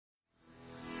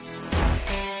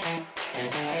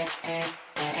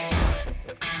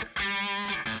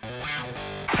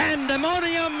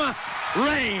Pandemonium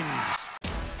reigns.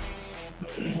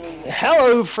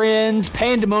 Hello, friends.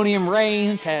 Pandemonium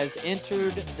Reigns has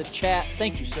entered the chat.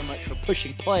 Thank you so much for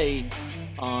pushing play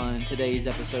on today's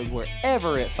episode,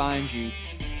 wherever it finds you.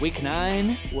 Week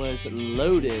 9 was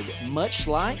loaded, much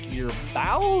like your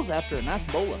bowels after a nice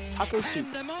bowl of taco soup.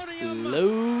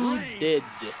 Loaded.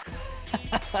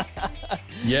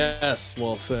 Yes,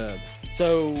 well said.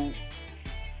 So,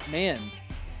 man,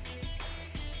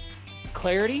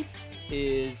 clarity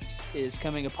is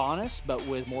coming upon us, but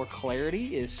with more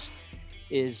clarity is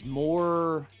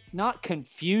more, not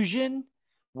confusion,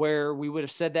 where we would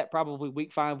have said that probably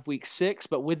week 5, week 6,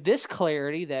 but with this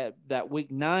clarity that week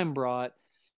 9 brought,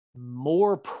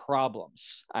 more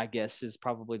problems, I guess, is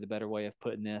probably the better way of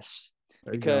putting this,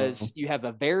 because you have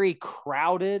a very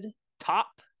crowded top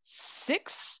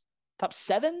 6, top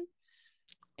 7,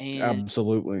 and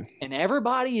absolutely, and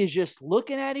everybody is just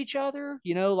looking at each other,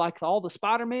 like all the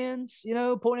Spider-Mans,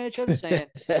 pointing at each other saying,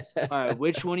 all right,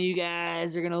 which one of you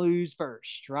guys are going to lose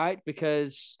first, right?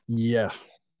 Because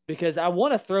I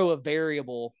want to throw a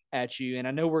variable at you, and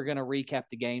I know we're going to recap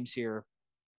the games here,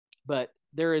 but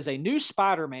there is a new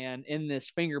Spider-Man in this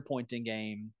finger-pointing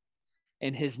game,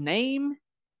 and his name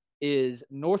is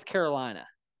North Carolina.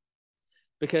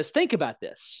 Because think about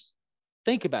this.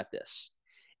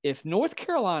 If North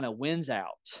Carolina wins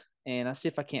out, and I see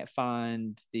if I can't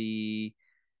find the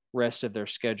rest of their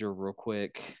schedule real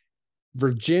quick.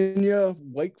 Virginia,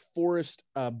 Wake Forest,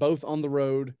 both on the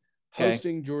road,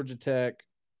 hosting Georgia Tech,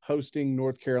 hosting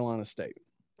North Carolina State.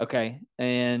 Okay,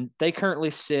 and they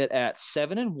currently sit at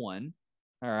 7-1.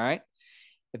 All right.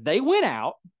 If they win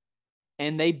out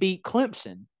and they beat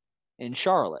Clemson in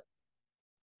Charlotte,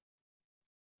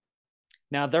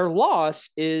 now their loss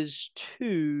is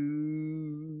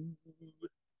to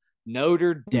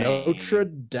Notre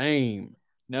Dame.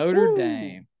 Notre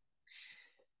Dame.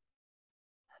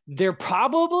 They're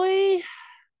probably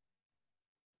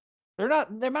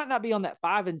they might not be on that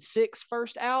 5 and 6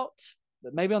 first out,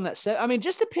 but maybe on that 7. I mean,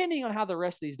 just depending on how the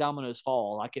rest of these dominoes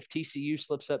fall. Like if TCU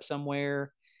slips up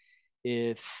somewhere,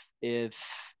 if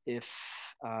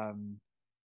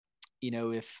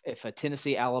a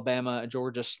Tennessee, Alabama,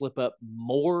 Georgia slip up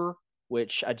more,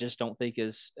 which I just don't think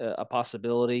is a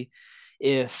possibility.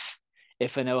 If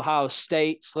an Ohio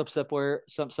State slips up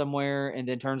somewhere and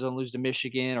then turns on lose to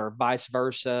Michigan, or vice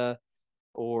versa,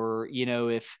 or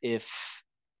if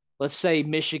let's say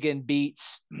Michigan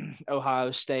beats Ohio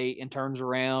State and turns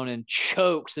around and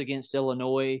chokes against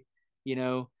Illinois,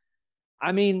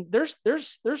 I mean, there's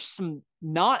some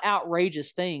not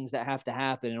outrageous things that have to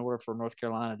happen in order for North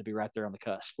Carolina to be right there on the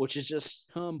cusp, which is just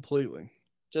completely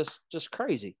just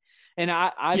crazy. And I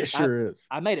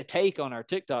made a take on our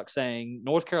TikTok saying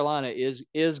North Carolina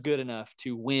is good enough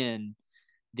to win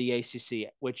the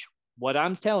ACC, which what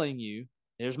I'm telling you,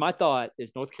 here's my thought,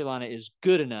 is North Carolina is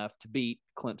good enough to beat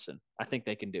Clemson. I think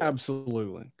they can do it.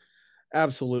 Absolutely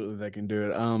they can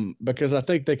do it. Because I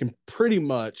think they can pretty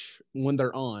much, when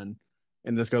they're on,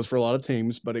 and this goes for a lot of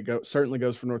teams, but certainly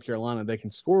goes for North Carolina, they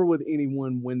can score with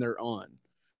anyone when they're on.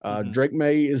 Drake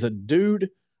May is a dude.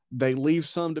 They leave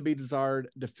some to be desired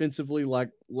defensively, like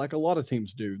a lot of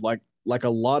teams do, like a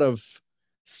lot of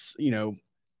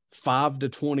 5 to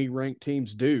 20 ranked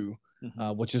teams do,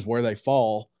 which is where they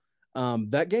fall.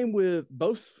 That game with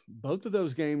both of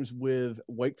those games with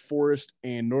Wake Forest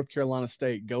and North Carolina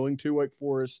State, going to Wake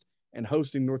Forest and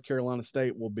hosting North Carolina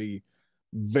State, will be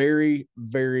very,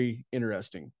 very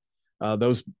interesting.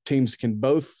 Those teams can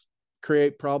both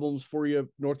create problems for you.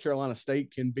 North Carolina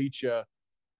State can beat you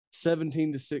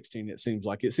 17-16. It seems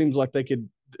like they could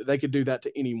do that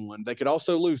to anyone. They could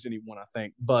also lose to anyone, I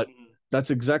think, but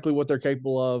that's exactly what they're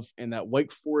capable of. And that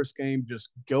Wake Forest game,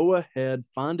 just go ahead,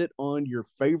 find it on your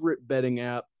favorite betting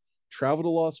app, travel to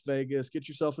Las Vegas, get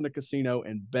yourself in a casino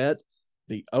and bet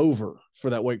the over for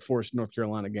that Wake Forest North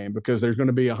Carolina game, because there's going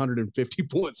to be 150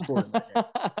 points scored in that game.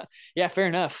 Yeah, fair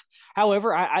enough.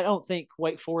 However, I don't think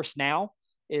Wake Forest now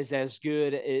is as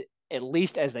good, at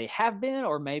least as they have been,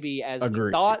 or maybe as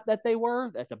we thought that they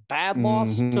were. That's a bad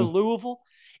loss to Louisville.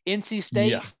 NC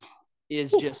State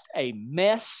is just a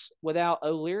mess without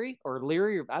O'Leary or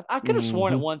Leary. I could have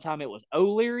sworn at one time it was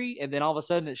O'Leary, and then all of a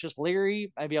sudden it's just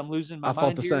Leary. Maybe I'm losing my mind. I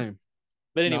thought the same.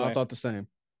 But anyway, I thought the same.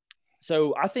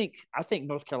 So I think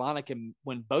North Carolina can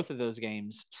win both of those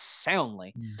games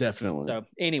soundly. Definitely. So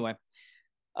anyway,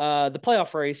 the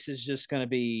playoff race is just going to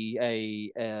be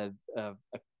a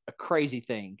crazy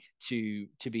thing to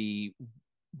be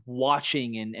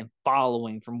watching and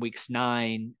following from weeks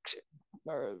 9,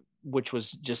 which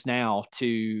was just now,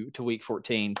 to week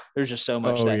 14. There's just so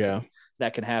much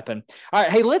that can happen. All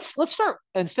right, hey, let's start,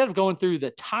 instead of going through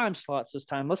the time slots this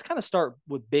time, let's kind of start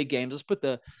with big games. Let's put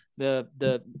the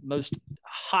most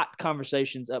hot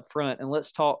conversations up front, and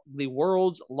let's talk the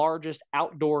world's largest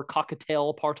outdoor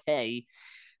cocktail party,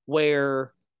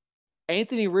 where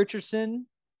Anthony Richardson,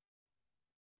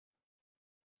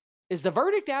 is the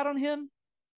verdict out on him?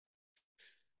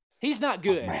 He's not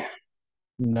good. Oh,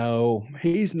 no,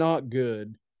 he's not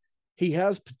good. He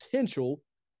has potential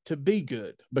to be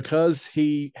good because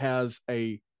he has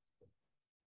a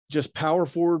just power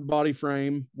forward body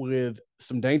frame with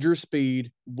some dangerous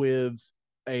speed, with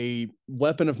a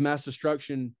weapon of mass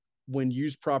destruction when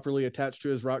used properly attached to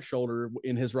his right shoulder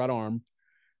in his right arm.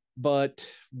 But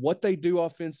what they do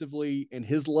offensively and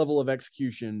his level of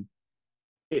execution,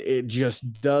 it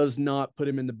just does not put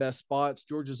him in the best spots.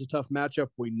 Georgia's a tough matchup,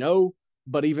 we know,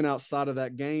 but even outside of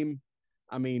that game,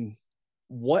 I mean,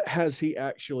 what has he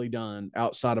actually done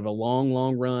outside of a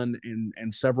long run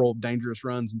and several dangerous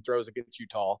runs and throws against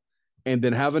Utah, and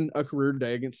then having a career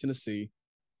day against Tennessee?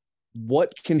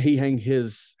 What can he hang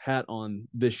his hat on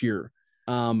this year?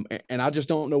 And I just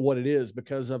don't know what it is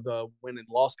because of the win and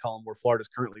loss column where Florida's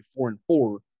currently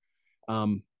 4-4.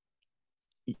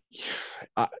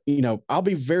 I'll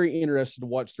be very interested to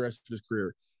watch the rest of his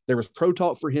career. There was pro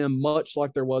talk for him, much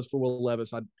like there was for Will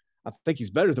Levis. I think he's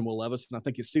better than Will Levis, and I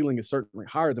think his ceiling is certainly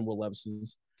higher than Will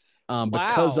Levis's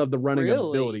because of the running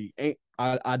ability.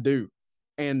 I do.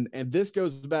 And this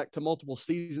goes back to multiple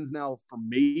seasons now for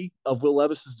me of Will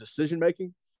Levis's decision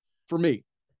making. For me,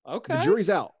 okay, the jury's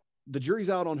out. The jury's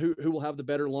out on who will have the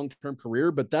better long-term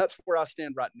career, but that's where I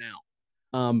stand right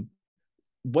now.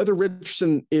 Whether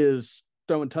Richardson is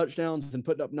throwing touchdowns and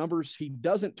putting up numbers, he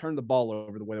doesn't turn the ball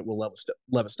over the way that Will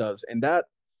Levis does. And that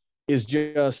is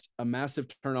just a massive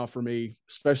turnoff for me,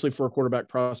 especially for a quarterback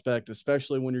prospect,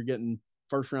 especially when you're getting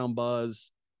first-round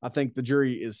buzz. I think the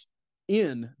jury is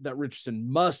in that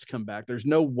Richardson must come back. There's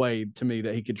no way to me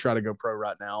that he could try to go pro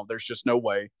right now. There's just no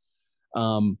way.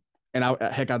 And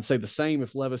I'd say the same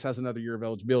if Levis has another year of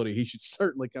eligibility. He should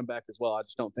certainly come back as well. I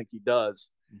just don't think he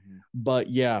does. Mm-hmm. But,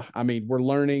 yeah, I mean, we're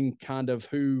learning kind of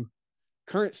who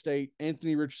current state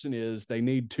Anthony Richardson is. They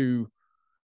need to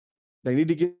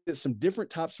get some different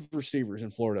types of receivers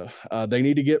in Florida. They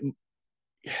need to get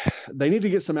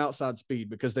some outside speed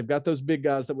because they've got those big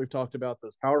guys that we've talked about,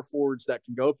 those power forwards that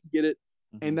can go up and get it.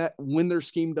 Mm-hmm. And that when they're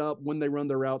schemed up, when they run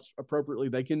their routes appropriately,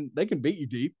 they can beat you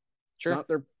deep. Sure.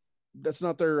 That's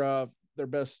not their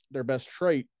best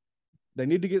trait. They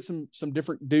need to get some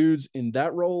different dudes in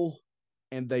that role,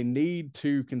 and they need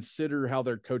to consider how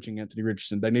they're coaching Anthony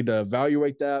Richardson. They need to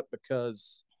evaluate that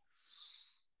because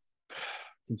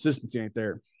consistency ain't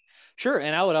there. Sure,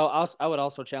 and I would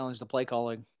also challenge the play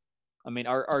calling. I mean,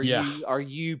 are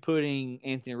you putting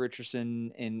Anthony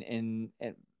Richardson in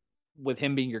with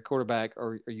him being your quarterback,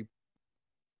 or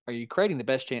are you creating the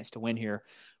best chance to win here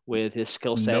with his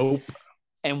skill set? Nope.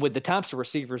 And with the types of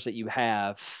receivers that you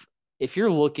have, if you're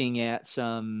looking at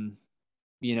some,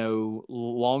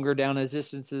 longer down his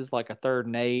distances, like a 3rd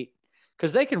and 8,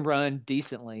 because they can run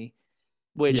decently,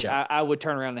 which I would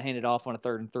turn around and hand it off on a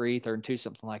 3rd and 3, 3rd and 2,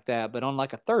 something like that. But on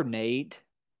like a 3rd and 8,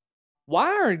 why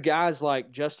are guys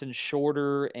like Justin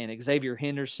Shorter and Xavier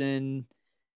Henderson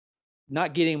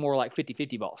not getting more like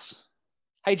 50-50 balls?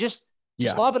 Hey, just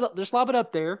lob it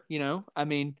up there, I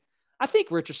mean, I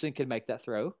think Richardson could make that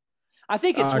throw. I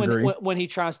think it's when he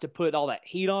tries to put all that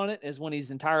heat on it is when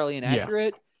he's entirely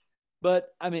inaccurate. Yeah. But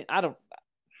I mean, I don't.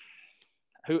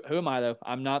 Who am I though?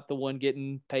 I'm not the one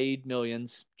getting paid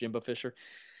millions, Jimbo Fisher.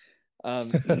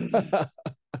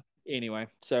 Anyway,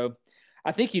 so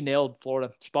I think you nailed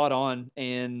Florida spot on,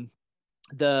 and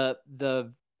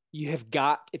you have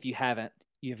got, if you haven't,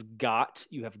 you have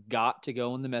got to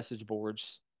go on the message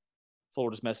boards,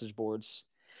 Florida's message boards.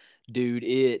 Dude,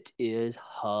 it is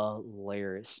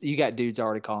hilarious. You got dudes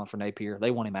already calling for Napier. They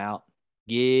want him out.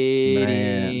 Get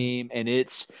him. And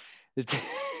it's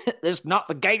not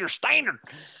the Gator standard.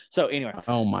 So anyway.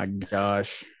 Oh my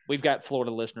gosh. We've got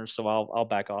Florida listeners, so I'll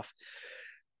back off.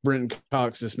 Brenton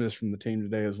Cox dismissed from the team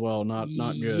today as well. Not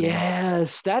good.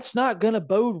 Yes, that's not going to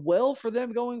bode well for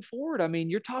them going forward. I mean,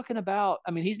 you're talking about,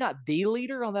 he's not the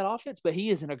leader on that offense, but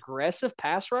he is an aggressive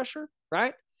pass rusher,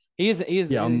 right? He is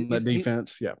on that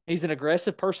defense. Yeah. He's an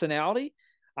aggressive personality.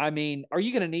 I mean, are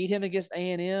you going to need him against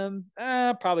A&M?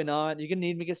 Probably not. You're going to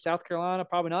need him against South Carolina?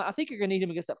 Probably not. I think you're going to need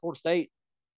him against that Florida State.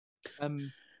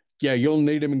 Yeah, you'll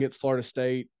need him against Florida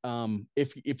State.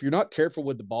 If you're not careful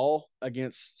with the ball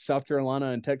against South Carolina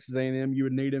and Texas A&M, you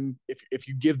would need him if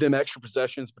you give them extra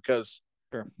possessions because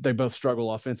they both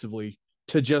struggle offensively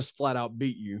to just flat out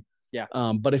beat you. Yeah.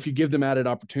 But if you give them added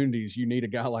opportunities, you need a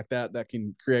guy like that that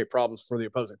can create problems for the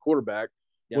opposing quarterback,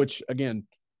 which again,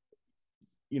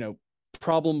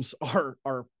 problems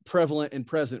are prevalent and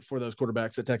present for those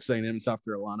quarterbacks at Texas A&M and South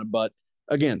Carolina. But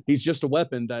again, he's just a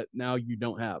weapon that now you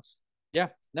don't have. Yeah,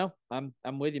 no, I'm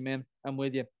with you, man. I'm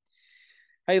with you.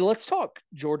 Hey, let's talk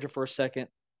Georgia for a second.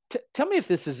 Tell me if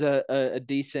this is a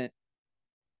decent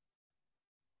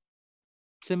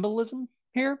symbolism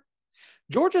here.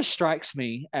 Georgia strikes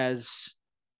me as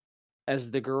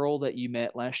the girl that you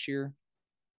met last year,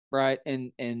 right?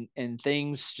 And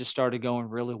things just started going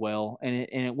really well, and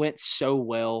it went so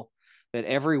well that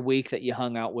every week that you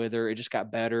hung out with her, it just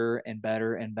got better and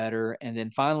better and better. And then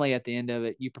finally, at the end of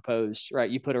it, you proposed, right?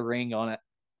 You put a ring on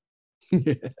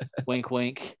it. Wink,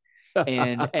 wink.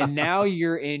 And now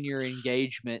you're in your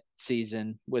engagement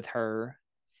season with her.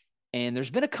 And there's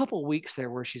been a couple of weeks there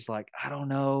where she's like, I don't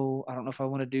know if I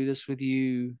want to do this with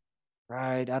you.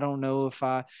 Right. I don't know if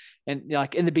and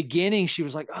like in the beginning, she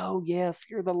was like, oh yes,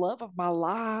 you're the love of my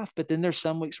life. But then there's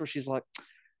some weeks where she's like,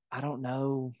 I don't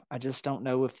know. I just don't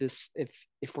know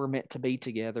if we're meant to be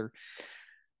together.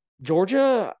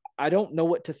 Georgia, I don't know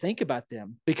what to think about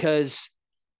them because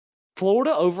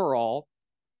Florida overall,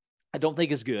 I don't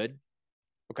think is good.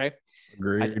 Okay.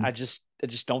 Agreed. I just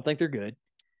don't think they're good.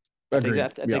 Agreed.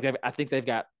 I think they've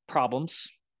got problems.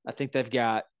 I think they've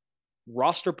got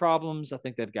roster problems. I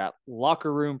think they've got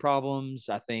locker room problems.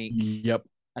 I think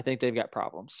they've got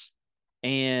problems.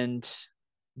 And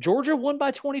Georgia won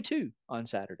by 22 on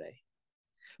Saturday.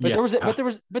 But there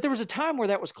was a time where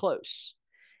that was close.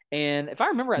 And if I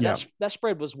remember right, that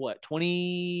spread was what,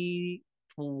 20?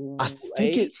 I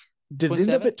think it did end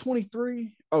up at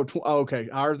 23. Oh, okay,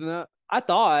 higher than that. I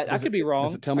thought I could be wrong.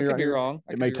 Does it tell me right here?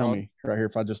 It may tell me right here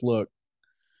if I just look.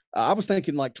 I was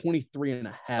thinking like 23 and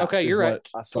a half. Okay, you're right.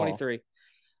 I saw 23.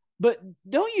 But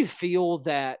don't you feel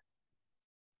that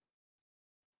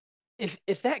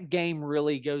if that game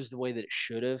really goes the way that it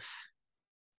should have,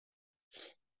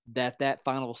 that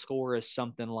final score is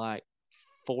something like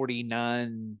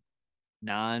 49-9,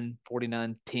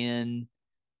 49-10?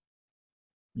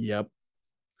 Yep.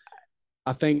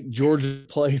 I think Georgia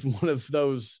played one of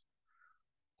those.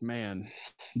 Man,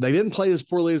 they didn't play as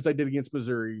poorly as they did against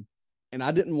Missouri. And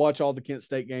I didn't watch all the Kent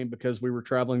State game because we were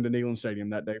traveling to Neyland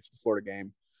Stadium that day for the Florida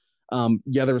game.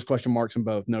 There was question marks in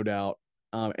both, no doubt.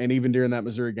 And even during that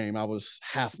Missouri game, I was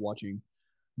half watching.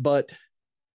 But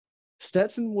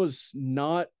Stetson was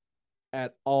not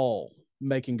at all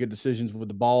making good decisions with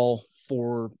the ball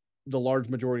for the large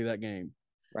majority of that game.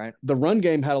 Right. The run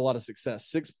game had a lot of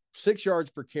success. Six yards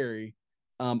per carry,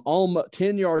 almost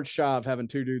 10 yards shy of having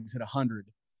two dudes hit 100.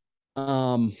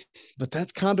 But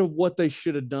that's kind of what they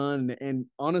should have done and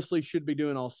honestly should be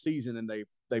doing all season, and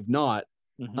they've not.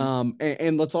 Mm-hmm.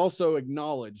 And let's also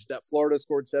acknowledge that Florida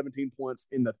scored 17 points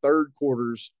in the third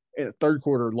quarter,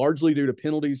 largely due to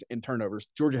penalties and turnovers.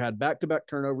 Georgia had back-to-back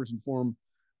turnovers in form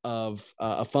of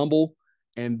a fumble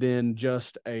and then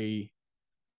just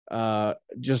another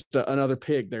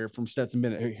pick there from Stetson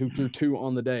Bennett, who threw two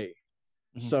on the day.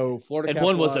 Mm-hmm. So Florida, and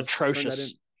one was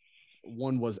atrocious.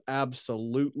 One was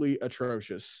absolutely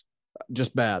atrocious,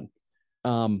 just bad.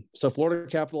 So Florida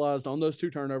capitalized on those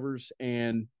two turnovers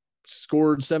and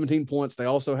scored 17 points. They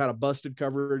also had a busted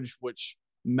coverage, which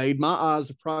made my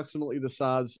eyes approximately the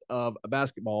size of a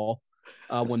basketball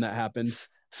when that happened,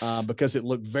 because it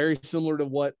looked very similar to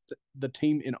what the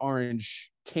team in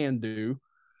orange can do,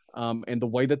 and the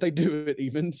way that they do it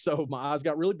even. So my eyes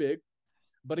got really big.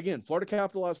 But again, Florida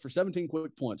capitalized for 17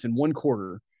 quick points in one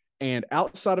quarter. And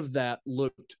outside of that,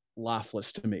 looked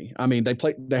lifeless to me. I mean, they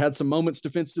had some moments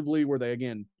defensively where they,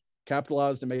 again,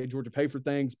 capitalized and made Georgia pay for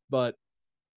things, but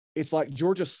it's like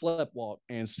Georgia sleptwalked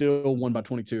and still won by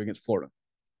 22 against Florida.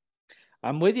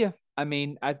 I'm with you. I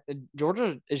mean,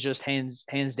 Georgia is just hands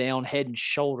down, head and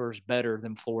shoulders better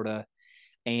than Florida.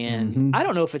 And I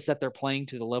don't know if it's that they're playing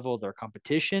to the level of their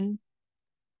competition.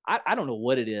 I don't know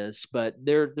what it is, but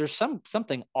there's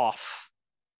something off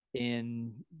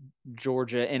in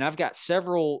Georgia. And I've got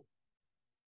several,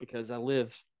 because I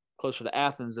live closer to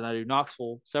Athens than I do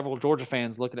Knoxville, several Georgia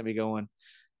fans looking at me going,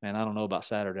 man, I don't know about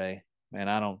Saturday. I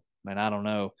don't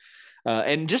know.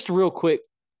 And just a real quick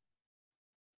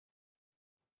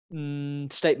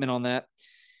statement on that.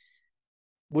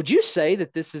 Would you say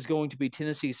that this is going to be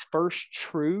Tennessee's first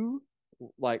true,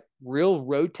 like, real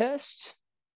road test?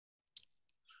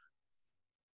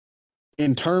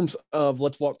 In terms of,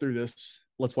 let's walk through this.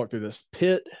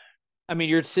 Pitt. I mean,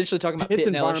 you're essentially talking about Pitt's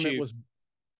environment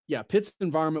LSU. Pitt's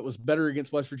environment was better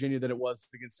against West Virginia than it was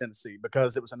against Tennessee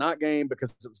because it was a night game,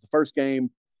 because it was the first game.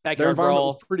 Backyard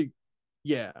brawl.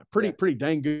 Yeah, pretty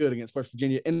dang good against West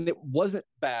Virginia, and it wasn't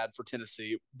bad for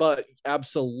Tennessee, but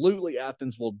absolutely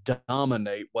Athens will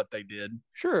dominate what they did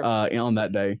Sure. On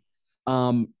that day.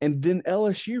 And then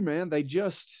LSU, man, they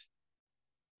just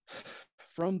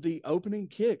from the opening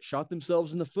kick shot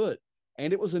themselves in the foot,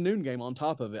 and it was a noon game on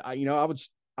top of it.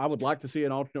 I would like to see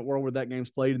an alternate world where that game's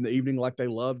played in the evening like they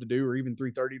love to do, or even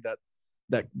 3:30.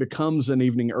 That becomes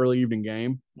an early evening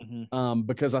game,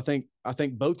 because I think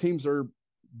both teams are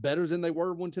better than they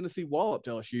were when Tennessee walloped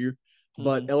LSU.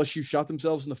 But LSU shot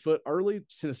themselves in the foot early.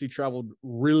 Tennessee traveled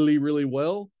really, really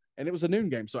well, and it was a noon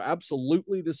game. So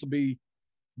absolutely, this will be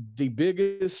the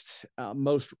biggest,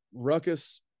 most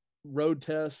ruckus road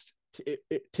test.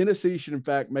 Tennessee should, in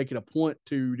fact, make it a point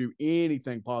to do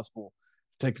anything possible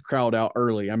to take the crowd out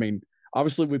early. I mean,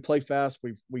 obviously, we play fast.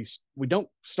 We don't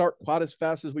start quite as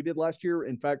fast as we did last year.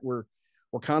 In fact, we're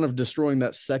kind of destroying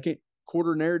that second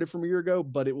quarter narrative from a year ago.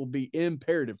 But it will be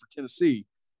imperative for Tennessee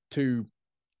to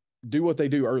do what they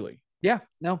do early. Yeah,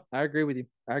 no, I agree with you.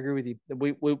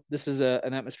 We this is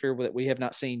an atmosphere that we have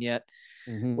not seen yet,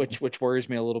 which worries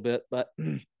me a little bit. But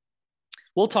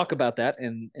we'll talk about that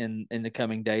in the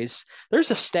coming days. There's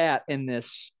a stat in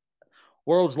this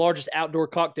world's largest outdoor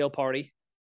cocktail party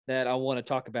that I want to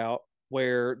talk about,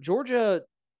 where Georgia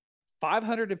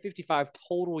 555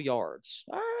 total yards.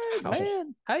 All right,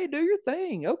 man. Hey, do your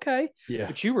thing. Okay. Yeah.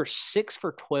 But you were 6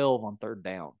 for 12 on third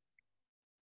down.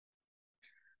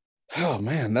 Oh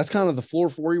man, that's kind of the floor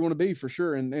for where you want to be for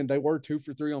sure. And they were 2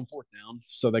 for 3 on fourth down.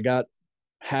 So they got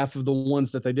half of the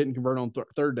ones that they didn't convert on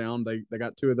third down. They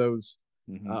got 2 of those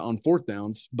on fourth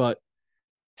downs. But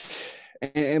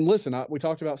and listen, we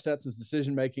talked about Stetson's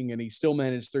decision making, and he still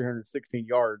managed 316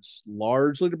 yards,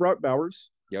 largely to Brock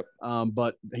Bowers. Yep.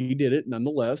 But he did it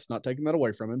nonetheless, not taking that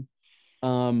away from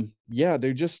him. Yeah,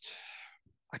 dude,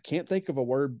 I can't think of a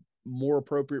word more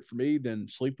appropriate for me than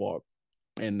sleepwalk,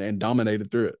 and dominated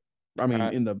through it. I mean,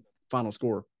 in the final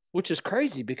score. Which is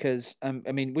crazy because, I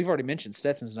mean, we've already mentioned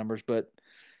Stetson's numbers, but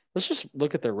let's just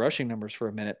look at their rushing numbers for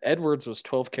a minute. Edwards was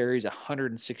 12 carries,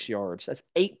 106 yards. That's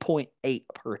 8.8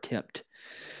 per attempt.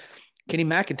 Kenny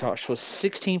McIntosh was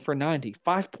 16 for 90,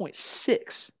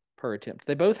 5.6 per attempt.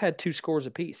 They both had 2 scores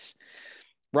apiece.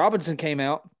 Robinson came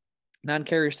out, 9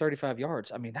 carries, 35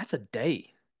 yards. I mean, that's a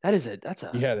day. Yeah,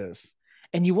 it is.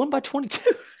 And you won by 22.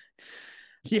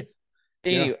 Yeah.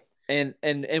 Anyway,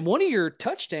 and one of your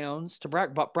touchdowns to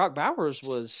Brock Bowers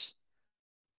was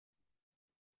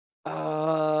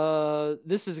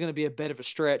this is going to be a bit of a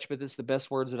stretch, but this is the best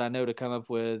words that I know to come up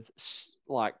with,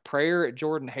 like prayer at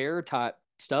Jordan Hare type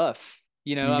stuff.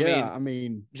 You know, I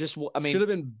mean, should have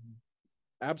been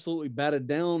absolutely batted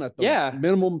down at the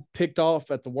minimum, picked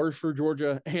off at the worst for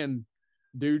Georgia, and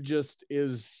dude just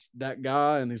is that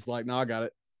guy, and he's like, "No, I got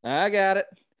it."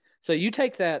 So you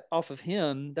take that off of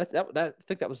him. I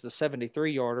think that was the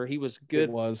 73-yarder. He was good.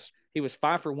 He was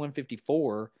 5 for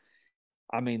 154.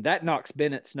 I mean, that knocks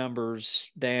Bennett's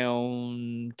numbers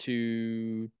down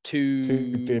to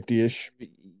 250-ish.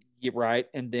 Right.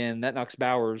 And then that knocks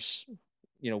Bowers,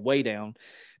 way down.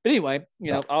 But anyway,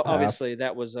 obviously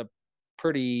that was a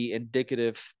pretty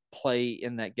indicative play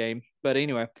in that game. But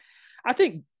anyway, I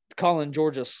think calling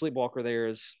Georgia a sleepwalker there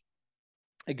is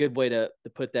a good way to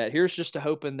put that. Here's just to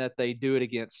hoping that they do it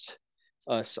against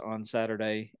us on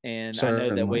Saturday. And certainly. I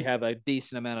know that we have a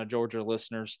decent amount of Georgia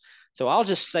listeners. So I'll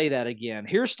just say that again.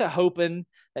 Here's to hoping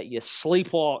that you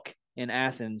sleepwalk in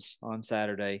Athens on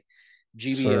Saturday.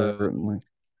 GBO. Certainly.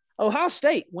 Ohio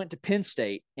State went to Penn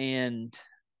State, and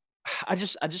I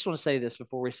just want to say this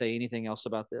before we say anything else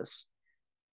about this.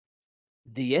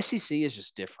 The SEC is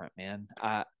just different, man.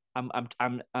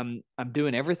 I'm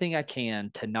doing everything I can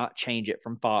to not change it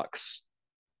from Fox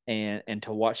and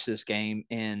to watch this game.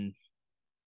 And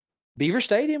Beaver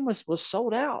Stadium was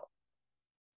sold out.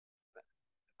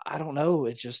 I don't know.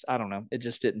 It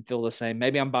just didn't feel the same.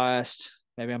 Maybe I'm biased.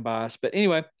 But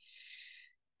anyway,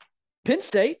 Penn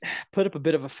State put up a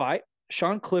bit of a fight.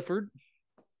 Sean Clifford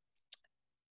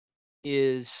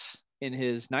is in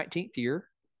his 19th year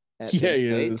at Penn State. He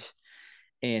is.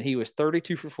 And he was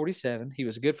 32 for 47. He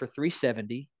was good for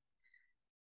 370.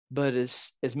 But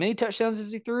as many touchdowns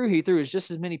as he threw just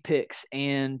as many picks.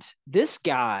 And this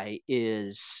guy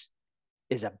is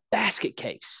a basket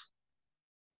case.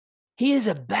 He is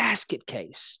a basket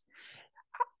case.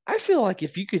 I feel like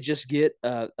if you could just get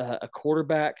a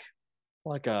quarterback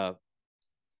like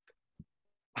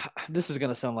this is going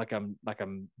to sound like I'm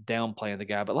downplaying the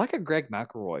guy, but like a Greg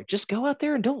McElroy, just go out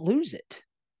there and don't lose it.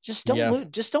 Just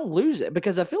don't lose it,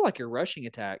 because I feel like your rushing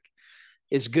attack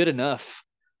is good enough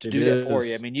to do that for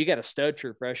you. I mean, you got a stud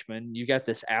true freshman. You got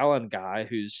this Allen guy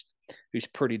who's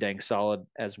pretty dang solid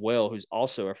as well, who's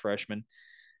also a freshman.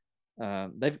 I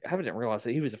didn't realize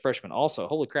that he was a freshman also.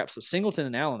 Holy crap. So Singleton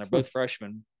and Allen are both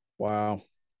freshmen. Wow.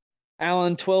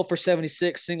 Allen, 12 for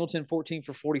 76, Singleton, 14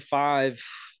 for 45.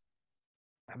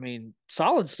 I mean,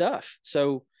 solid stuff.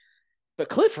 So, but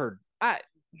Clifford,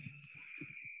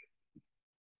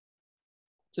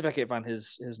 see if I can't find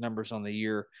his numbers on the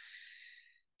year.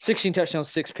 16 touchdowns,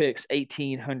 6 picks,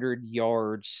 1,800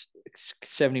 yards,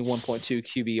 71.2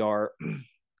 QBR.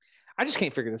 I just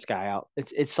can't figure this guy out.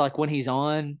 It's like when he's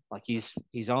on, like he's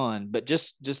on, but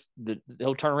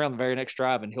he'll turn around the very next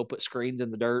drive and he'll put screens in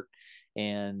the dirt,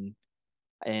 and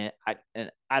I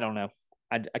don't know.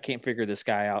 I can't figure this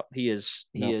guy out. He is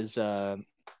an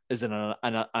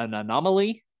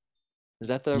anomaly. Is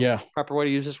that the proper way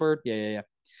to use this word? Yeah.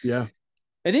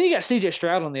 And then you got CJ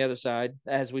Stroud on the other side,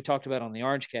 as we talked about on the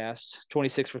Orange Cast,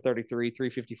 26 for 33,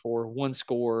 354, one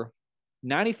score,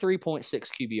 93.6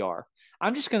 QBR.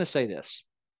 I'm just going to say this.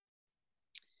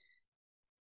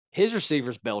 His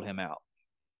receivers bailed him out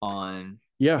on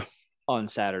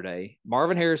Saturday.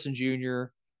 Marvin Harrison Jr.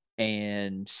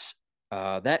 and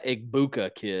that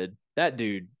Igbuka kid, that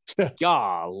dude,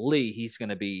 golly, he's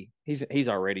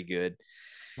already good.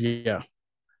 Yeah.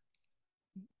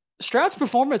 Stroud's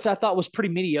performance, I thought, was pretty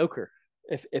mediocre,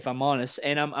 if I'm honest.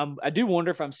 And I do wonder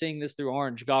if I'm seeing this through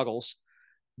orange goggles,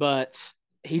 but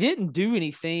he didn't do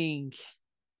anything.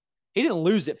 He didn't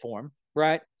lose it for him,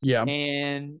 right? Yeah.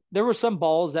 And there were some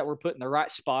balls that were put in the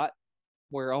right spot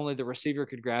where only the receiver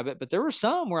could grab it. But there were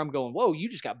some where I'm going, whoa, you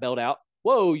just got bailed out.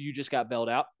 Whoa, you just got bailed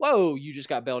out. Whoa, you just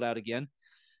got bailed out again.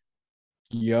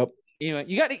 Yep. Anyway,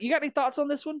 you got any thoughts on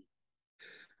this one?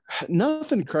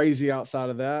 Nothing crazy outside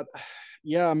of that.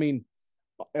 Yeah, I mean,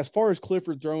 as far as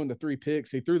Clifford throwing the 3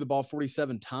 picks, he threw the ball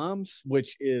 47 times,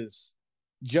 which is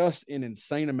just an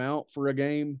insane amount for a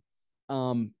game.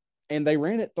 And they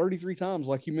ran it 33 times,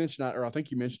 like you mentioned, or I think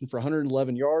you mentioned, for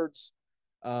 111 yards.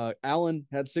 Allen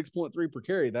had 6.3 per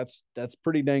carry. That's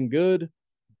pretty dang good.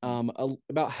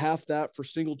 About half that for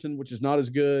Singleton, which is not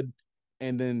as good.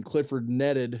 And then Clifford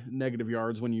netted negative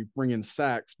yards when you bring in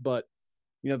sacks. But,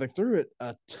 they threw it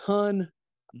a ton.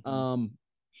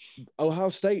 Ohio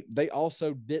State, they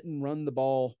also didn't run the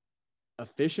ball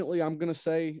efficiently, I'm going to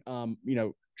say.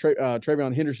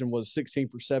 TreVeyon Henderson was 16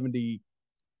 for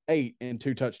 78 and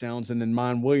 2 touchdowns, and then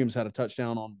Mine Williams had a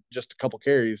touchdown on just a couple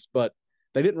carries, but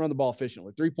they didn't run the ball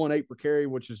efficiently. 3.8 per carry,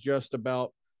 which is just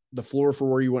about the floor for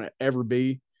where you want to ever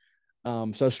be.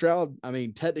 So Stroud, I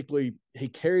mean, technically he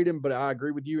carried him, but I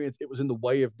agree with you. It was in the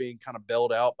way of being kind of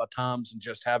bailed out by times and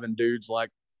just having dudes like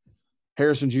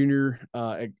Harrison Jr.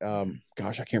 I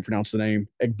can't pronounce the name.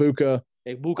 Igbuka.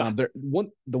 The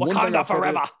one thing I'll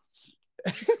forever.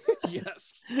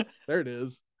 Yes, there it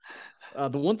is.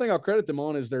 The one thing I'll credit them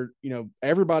on is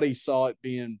everybody saw it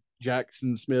being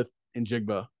Jackson Smith and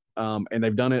Jigba, and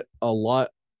they've done it a lot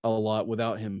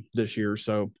without him this year.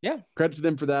 So credit to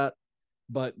them for that.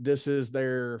 But this is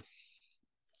their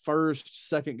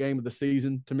second game of the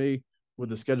season to me with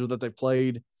the schedule that they've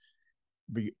played.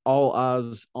 Be all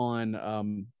eyes on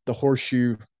the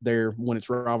horseshoe there when it's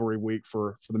rivalry week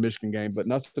for the Michigan game, but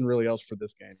nothing really else for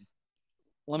this game.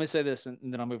 Let me say this, and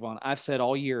then I'll move on. I've said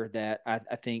all year that I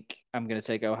think I'm going to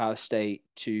take Ohio State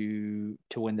to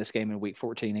win this game in Week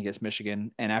 14 against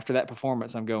Michigan. And after that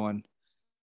performance, I'm going,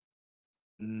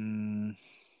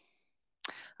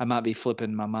 I might be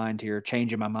flipping my mind here,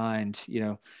 changing my mind.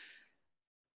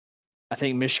 I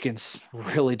think Michigan's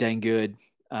really dang good.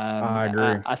 I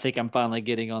agree. I think I'm finally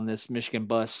getting on this Michigan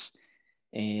bus.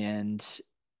 And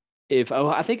if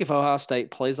Ohio State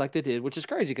plays like they did, which is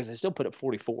crazy because they still put up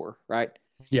 44, right?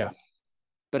 Yeah.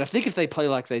 But I think if they play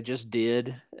like they just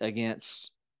did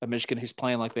against a Michigan who's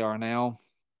playing like they are now,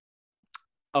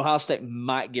 Ohio State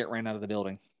might get ran out of the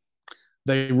building.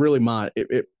 They really might.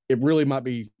 It really might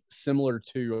be similar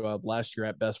to last year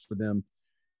at best for them.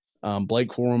 Blake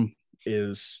Corum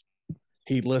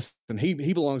he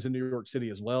belongs in New York City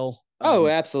as well. Oh,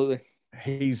 absolutely.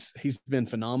 He's been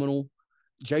phenomenal.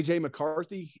 JJ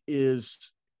McCarthy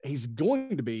he's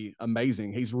going to be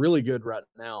amazing. He's really good right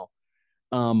now.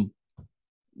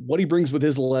 What he brings with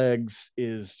his legs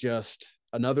is just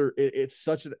another. It's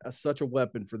such a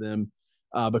weapon for them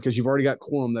because you've already got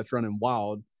Corum that's running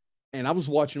wild. And I was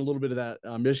watching a little bit of that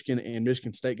Michigan and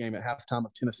Michigan State game at halftime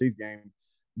of Tennessee's game.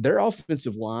 Their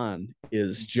offensive line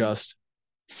is just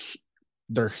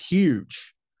they're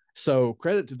huge. So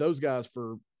credit to those guys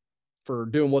for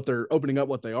doing what they're opening up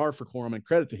what they are for Corum, and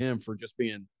credit to him for just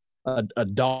being a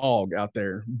dog out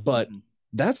there. But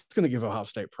that's going to give Ohio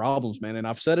State problems, man. And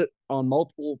I've said it on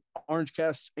multiple Orange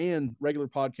Casts and regular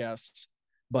podcasts,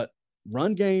 but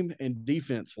run game and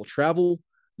defense will travel.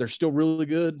 They're still really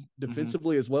good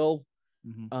defensively as well.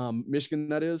 Michigan,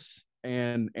 that is.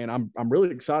 And I'm really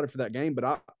excited for that game.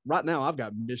 But right now I've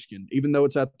got Michigan, even though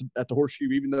it's at the Horseshoe,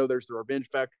 even though there's the revenge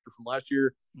factor from last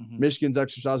year. Michigan's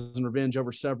exercising revenge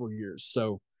over several years.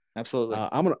 So absolutely,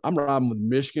 I'm riding with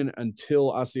Michigan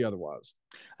until I see otherwise.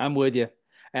 I'm with you,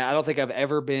 and I don't think I've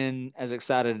ever been as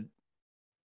excited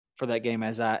for that game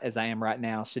as I am right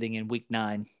now, sitting in week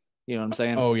 9. You know what I'm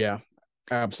saying? Oh yeah,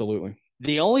 absolutely.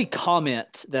 The only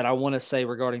comment that I want to say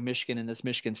regarding Michigan in this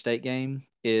Michigan State game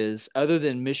is, other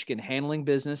than Michigan handling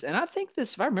business, and I think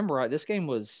this, if I remember right, this game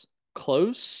was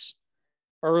close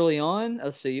early on.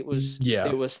 Let's see, it was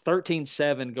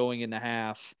 13-7 going into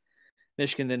half.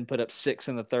 Michigan then put up 6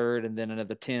 in the third, and then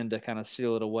another 10 to kind of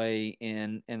seal it away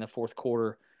in the fourth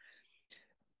quarter.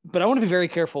 But I want to be very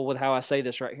careful with how I say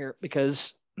this right here,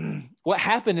 because what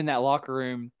happened in that locker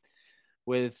room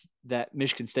with that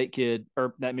Michigan State kid,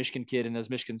 or that Michigan kid and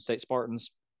those Michigan State Spartans,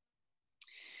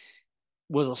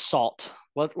 was assault.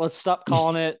 Let's stop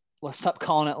calling it. Let's stop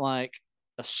calling it like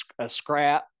a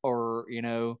scrap, or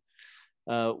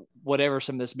whatever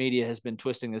some of this media has been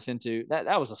twisting this into.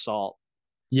 That was assault.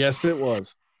 Yes, it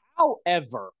was.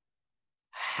 However,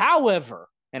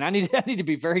 and I need to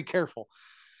be very careful.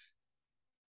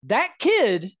 That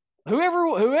kid,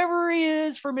 whoever he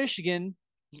is for Michigan,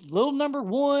 little number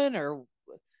 1, or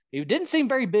he didn't seem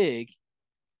very big.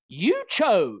 You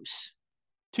chose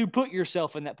to put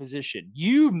yourself in that position.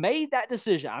 You made that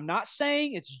decision. I'm not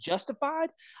saying it's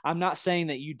justified. I'm not saying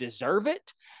that you deserve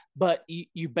it, but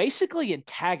you basically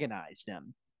antagonized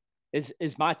them. Is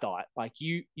my thought. Like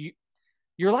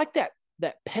you're like that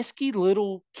pesky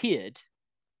little kid,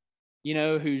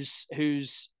 who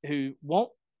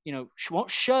won't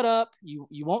shut up.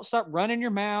 You won't stop running your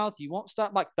mouth. You won't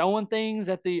stop like throwing things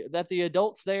at the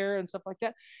adults there and stuff like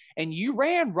that. And you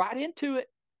ran right into it.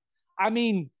 I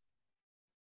mean,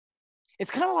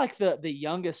 it's kind of like the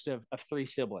youngest of 3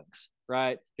 siblings,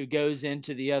 right? Who goes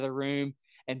into the other room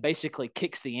and basically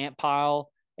kicks the ant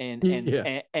pile, and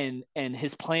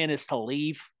his plan is to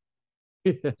leave.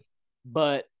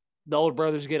 But the old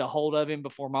brothers get a hold of him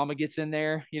before mama gets in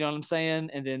there. You know what I'm saying?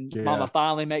 And then mama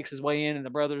finally makes his way in, and the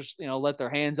brothers, let their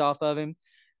hands off of him.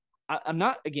 I'm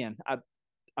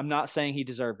not saying he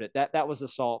deserved it. That was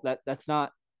assault. That's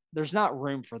not, there's not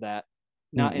room for that.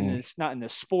 Not in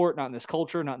this sport, not in this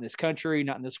culture, not in this country,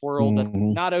 not in this world. That's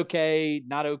not okay.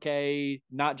 Not okay.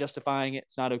 Not justifying it.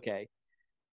 It's not okay.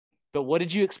 But what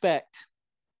did you expect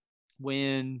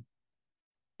when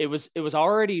it was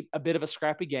already a bit of a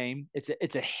scrappy game? It's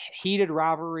a heated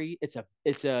rivalry. It's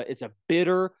a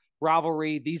bitter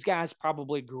rivalry. These guys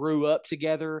probably grew up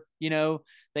together. They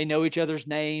know each other's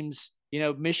names.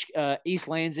 East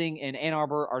Lansing and Ann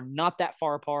Arbor are not that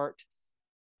far apart.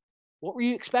 What were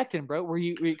you expecting, bro? Were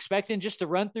you expecting just to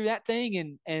run through that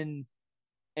thing and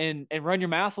run your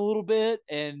mouth a little bit?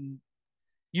 And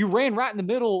you ran right in the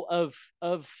middle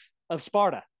of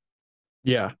Sparta.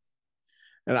 Yeah.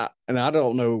 And I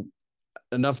don't know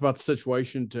enough about the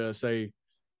situation to say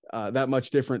that much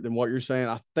different than what you're saying.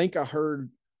 I think I heard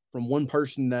from one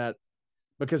person that,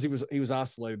 because he was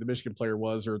isolated, the Michigan player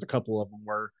was, or the couple of them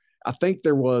were, I think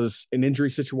there was an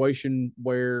injury situation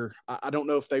where I don't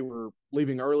know if they were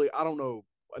leaving early. I don't know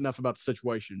enough about the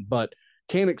situation, but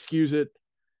can't excuse it.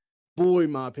 Boy,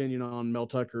 my opinion on Mel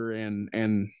Tucker and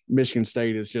Michigan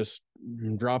State is just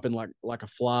dropping like a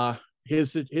fly.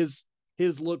 His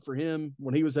look for him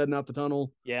when he was heading out the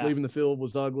tunnel, leaving the field,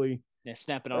 was ugly. Yeah,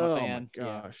 snapping on a fan. Oh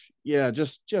my gosh. Yeah,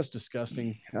 just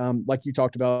disgusting. Like you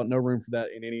talked about, no room for that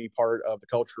in any part of the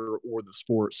culture or the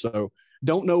sport. So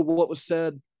don't know what was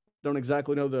said. Don't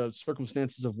exactly know the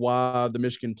circumstances of why the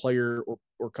Michigan player or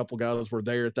a couple guys were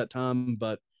there at that time,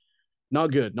 but not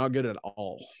good at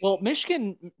all. Well,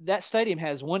 Michigan, that stadium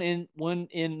has one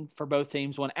in for both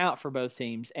teams, one out for both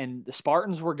teams, and the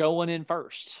Spartans were going in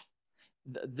first.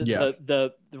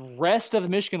 The rest of the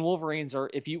Michigan Wolverines are,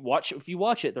 if you watch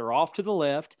it, they're off to the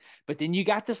left. But then you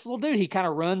got this little dude. He kind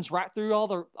of runs right through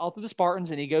all through the Spartans,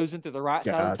 and he goes into the right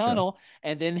side of the tunnel,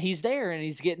 and then he's there, and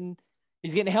he's getting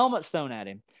helmets thrown at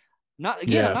him. I'm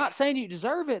not saying you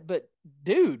deserve it, but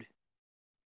dude,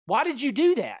 why did you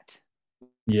do that?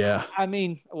 Yeah. I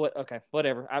mean, what? Okay,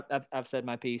 whatever. I've said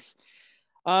my piece.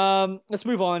 Let's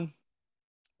move on.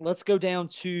 Let's go down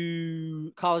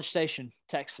to College Station,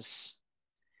 Texas.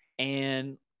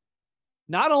 And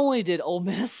not only did Ole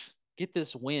Miss get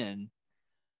this win,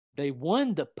 they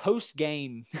won the post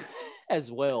game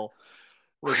as well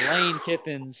with Lane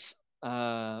Kiffin's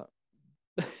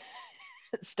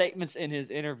statements in his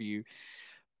interview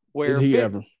Did he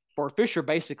ever? where Fisher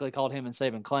basically called him and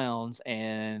Saban clowns,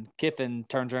 and Kiffin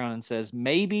turns around and says,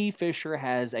 maybe Fisher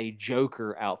has a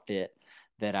Joker outfit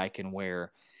that I can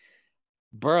wear.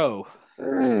 Bro.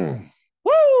 Woo!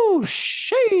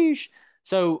 Sheesh.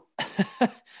 So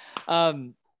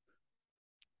A&M's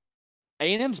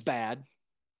bad.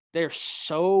 They're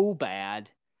so bad.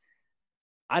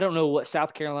 I don't know what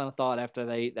South Carolina thought after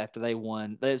they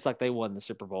won. It's like they won the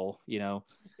Super Bowl, you know.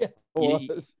 Yeah,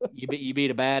 You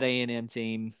beat a bad A&M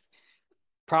team.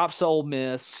 Props to Ole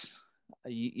Miss.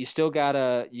 You still got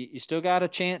a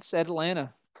chance at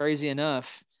Atlanta. Crazy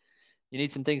enough, you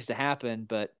need some things to happen.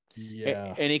 But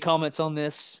yeah, any comments on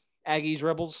this, Aggies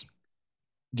Rebels?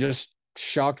 Just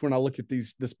shocked when I look at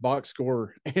this box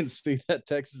score and see that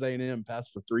Texas A&M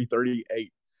passed for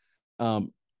 338.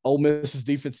 Ole Miss's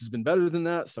defense has been better than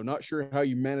that, so not sure how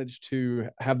you managed to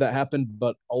have that happen.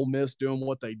 But Ole Miss doing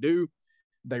what they do.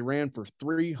 They ran for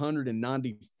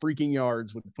 390 freaking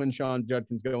yards with Quinshon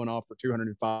Judkins going off for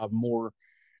 205 more.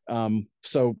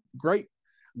 So great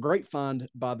find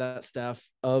by that staff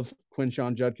of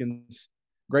Quinshon Judkins.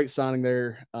 Great signing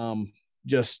there.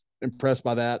 Just impressed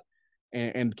by that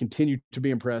and continue to be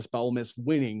impressed by Ole Miss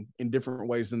winning in different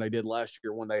ways than they did last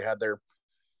year when they had their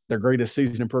greatest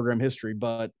season in program history.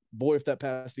 But boy, if that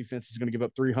pass defense is going to give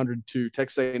up 300 to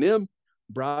Texas A&M,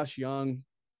 Bryce Young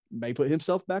may put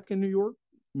himself back in New York.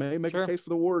 May make a case for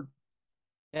the award.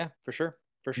 Yeah, for sure.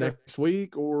 Next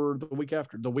week or the week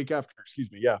after. Excuse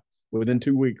me. Yeah, within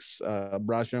 2 weeks,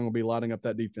 Bryce Young will be lighting up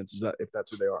that defense. If that's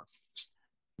who they are.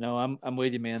 No, I'm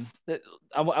with you, man.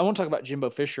 I want to talk about Jimbo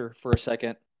Fisher for a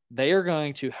second. They are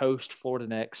going to host Florida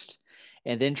next,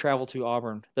 and then travel to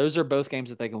Auburn. Those are both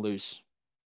games that they can lose.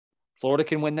 Florida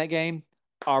can win that game.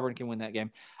 Auburn can win that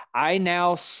game. I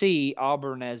now see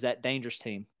Auburn as that dangerous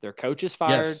team. Their coach is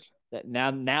fired. Yes. That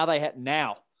now they have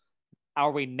now.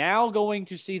 Are we now going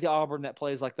to see the Auburn that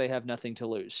plays like they have nothing to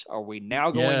lose? Are we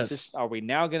now going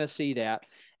to see that?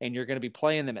 And you're going to be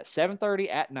playing them at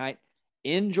 7:30 at night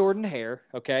in Jordan-Hare,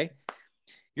 okay?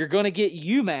 You're going to get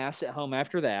UMass at home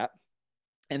after that,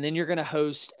 and then you're going to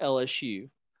host LSU.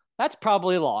 That's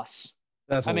probably a loss.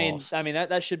 That's a loss. I mean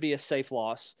that should be a safe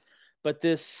loss. But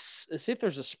let's see if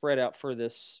there's a spread out for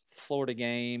this Florida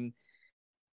game.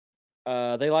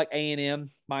 They like A&M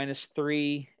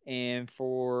 -3, and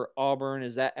for Auburn,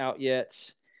 is that out yet?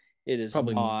 It is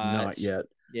probably not yet.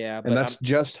 Yeah, and that's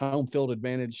just home field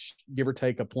advantage, give or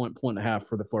take a point and a half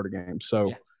for the Florida game. So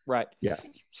yeah, right, yeah.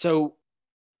 So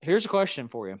here's a question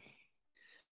for you: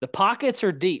 the pockets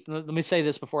are deep. Let me say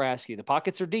this before I ask you: the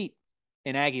pockets are deep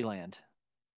in Aggie land.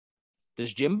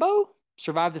 Does Jimbo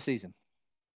survive the season?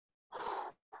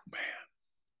 Man,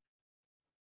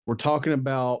 we're talking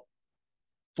about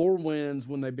 4 wins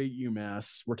when they beat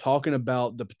UMass. We're talking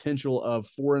about the potential of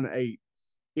 4-8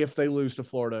 if they lose to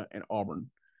Florida and Auburn.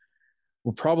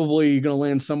 We're probably going to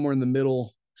land somewhere in the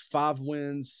middle. 5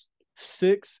 wins,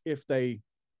 6 if they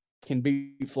can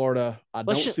beat Florida. I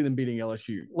don't see them beating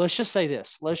LSU. Let's just say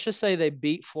this. Let's just say they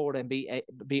beat Florida and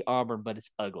beat Auburn, but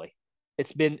it's ugly.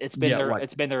 It's been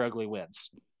their ugly wins.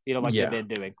 You know, they've been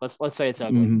doing. Let's say it's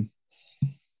ugly. Mm-hmm.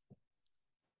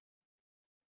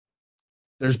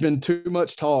 There's been too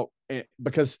much talk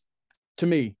because, to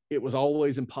me, it was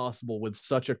always impossible with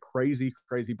such a crazy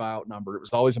buyout number. It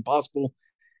was always impossible.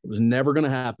 It was never going to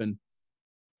happen.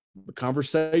 The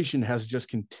conversation has just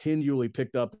continually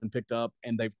picked up,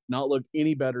 and they've not looked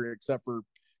any better except for,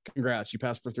 congrats, you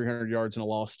passed for 300 yards in a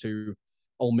loss to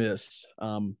Ole Miss,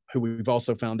 who we've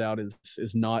also found out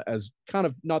is not as kind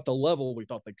of not the level we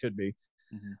thought they could be.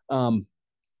 Mm-hmm.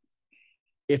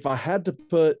 If I had to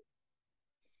put,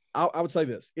 I would say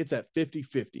this, it's at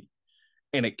 50-50,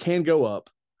 and it can go up.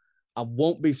 I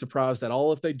won't be surprised at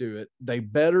all if they do it. They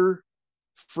better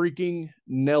freaking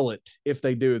nail it if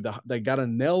they do. They got to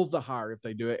nail the hire if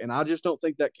they do it, and I just don't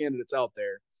think that candidate's out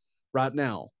there right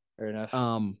now. Fair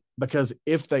enough. Because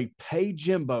if they pay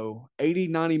Jimbo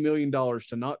 $80-90 million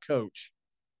to not coach,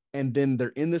 and then they're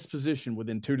in this position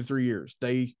within 2 to 3 years,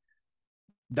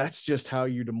 that's just how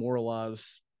you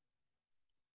demoralize.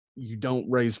 You don't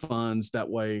raise funds that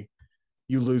way.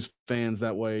 You lose fans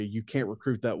that way. You can't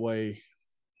recruit that way.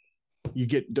 You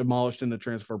get demolished in the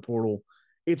transfer portal.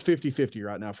 It's 50-50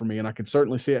 right now for me, and I can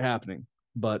certainly see it happening.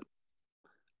 But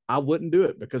I wouldn't do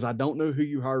it because I don't know who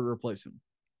you hire to replace him.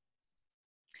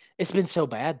 It's been so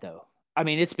bad, though. I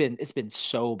mean, it's been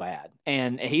so bad,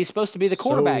 and he's supposed to be the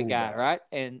quarterback guy, right?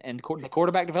 And the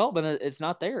quarterback development, it's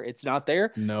not there. It's not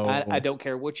there. No, I don't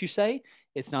care what you say.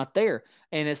 It's not there,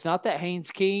 and it's not that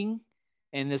Haynes King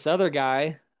and this other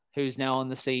guy who's now on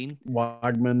the scene,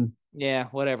 Weigman. Yeah,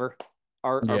 whatever,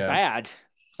 are bad.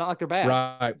 It's not like they're bad.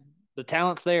 Right. The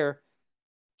talent's there.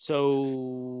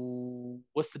 So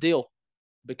what's the deal?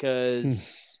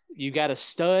 Because you got a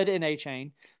stud in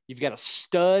A-Chain. You've got a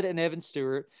stud in Evan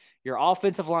Stewart. Your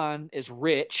offensive line is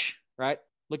rich, right?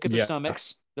 Look at their Yeah.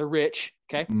 stomachs. They're rich.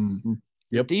 Okay. Mm-hmm.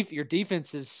 Yep. Your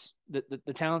defense is the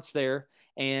talent's there.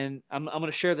 And I'm going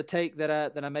to share the take that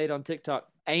I made on TikTok.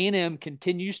 A&M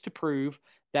continues to prove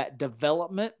that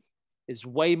development is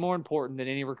way more important than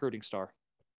any recruiting star.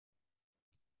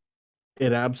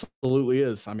 It absolutely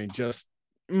is. I mean,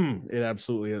 it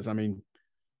absolutely is. I mean,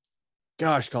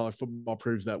 gosh, college football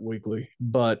proves that weekly.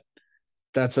 But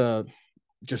that's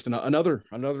another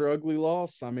ugly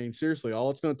loss. I mean, seriously, all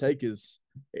it's going to take is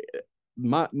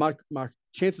my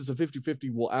chances of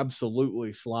 50-50 will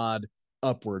absolutely slide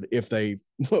upward if they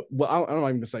well, I'm not even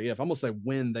going to say if. I'm going to say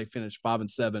when they finish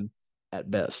 5-7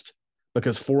 at best,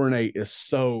 because 4-8 is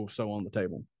so on the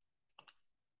table.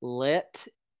 Let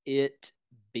it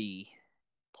be.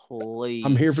 Please.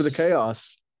 I'm here for the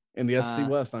chaos in the SEC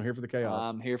West. I'm here for the chaos.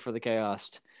 I'm here for the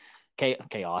chaos.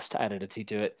 Chaos. I added a T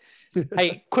to it.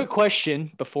 Hey, quick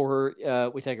question before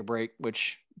we take a break,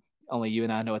 which only you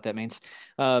and I know what that means.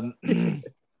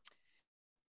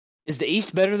 Is the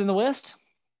East better than the West?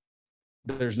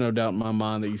 There's no doubt in my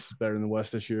mind the East is better than the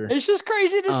West this year. It's just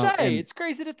crazy to say. It's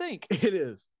crazy to think. It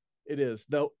is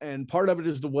though, and part of it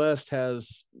is the West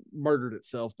has murdered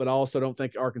itself. But I also don't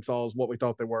think Arkansas is what we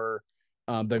thought they were.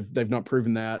 They've not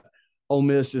proven that. Ole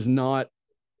Miss is not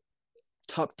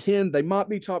top 10. They might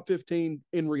be top 15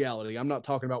 in reality. I'm not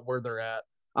talking about where they're at.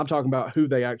 I'm talking about who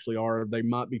they actually are. They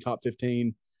might be top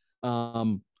 15.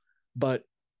 But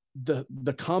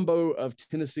the combo of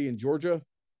Tennessee and Georgia,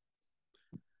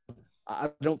 I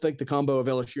don't think the combo of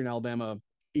LSU and Alabama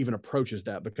even approaches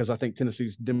that, because I think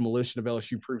Tennessee's demolition of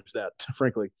LSU proves that,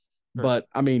 frankly. Sure. But,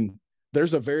 I mean,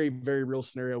 there's a very, very real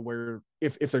scenario where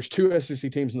if there's two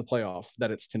SEC teams in the playoff, that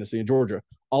it's Tennessee and Georgia.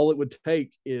 All it would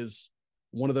take is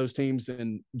one of those teams,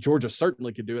 and Georgia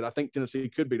certainly could do it. I think Tennessee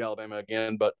could beat Alabama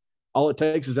again, but all it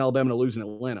takes is Alabama to lose in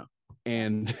Atlanta.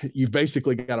 And you've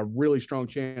basically got a really strong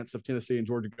chance of Tennessee and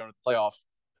Georgia going to the playoff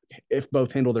if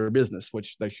both handle their business,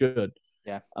 which they should.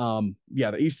 Yeah.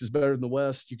 The East is better than the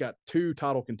West. You got two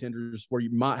title contenders where you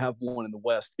might have one in the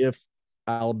West if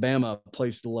Alabama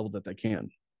plays to the level that they can.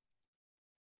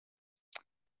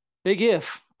 Big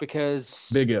if,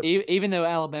 because even though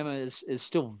Alabama is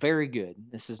still very good,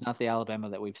 this is not the Alabama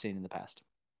that we've seen in the past.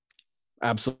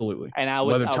 Absolutely. And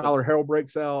whether Tyler Harrell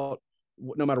breaks out,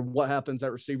 no matter what happens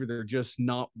at receiver, they're just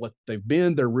not what they've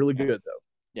been. They're really good,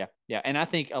 though. Yeah. And I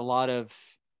think a lot of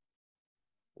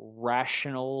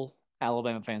rational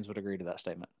Alabama fans would agree to that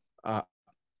statement. I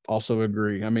also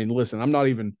agree. I mean, listen, I'm not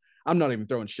even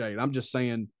throwing shade. I'm just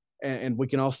saying, and we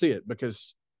can all see it,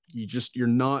 because you're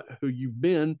not who you've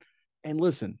been. And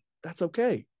listen, that's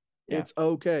okay. Yeah. It's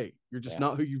okay. You're just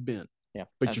not who you've been. Yeah.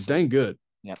 But absolutely. You're dang good.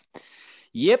 Yeah.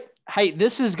 Yep. Hey,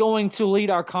 this is going to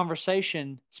lead our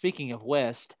conversation, speaking of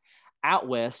West, out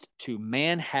west to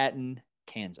Manhattan,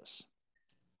 Kansas.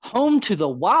 Home to the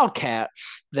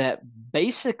Wildcats that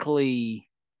basically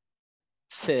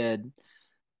said,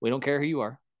 we don't care who you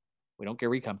are. We don't care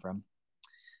where you come from.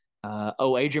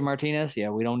 Adrian Martinez,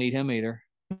 we don't need him either.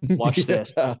 Watch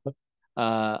this.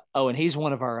 And he's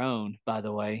one of our own, by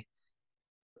the way.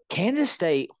 Kansas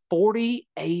State 48-0,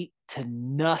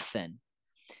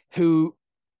 who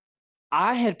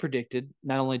I had predicted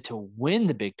not only to win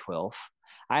the Big 12,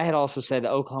 I had also said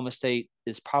that Oklahoma State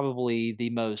is probably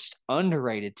the most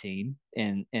underrated team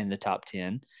in the top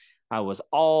 10. I was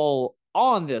all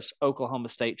on this Oklahoma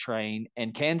State train,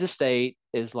 and Kansas State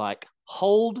is like,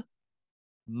 hold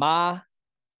my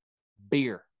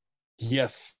beer.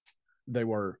 Yes, they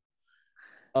were.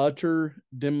 Utter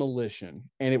demolition.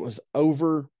 And it was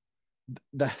over.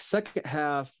 The second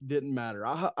half didn't matter.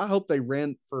 I hope they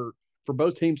ran, for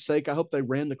both teams' sake, I hope they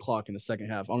ran the clock in the second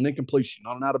half on an incompletion,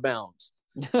 on an out of bounds,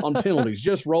 on penalties.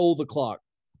 Just roll the clock.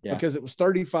 Yeah. Because it was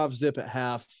 35-0 at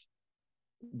half,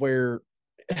 where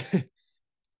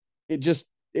it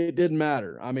didn't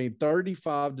matter. I mean,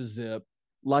 35-0,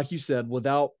 like you said,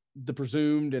 without the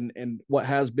presumed and what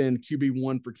has been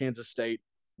QB1 for Kansas State.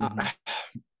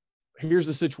 Mm-hmm. Here's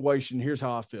the situation. Here's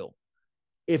how I feel.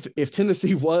 If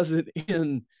Tennessee wasn't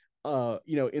in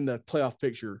the playoff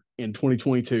picture in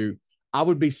 2022, I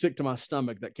would be sick to my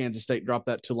stomach that Kansas State dropped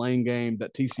that Tulane game,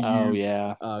 that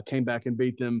TCU came back and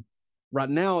beat them. Right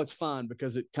now, it's fine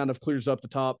because it kind of clears up the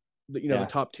top, the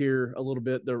top tier a little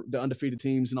bit, the undefeated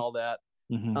teams and all that.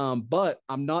 Mm-hmm. But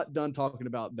I'm not done talking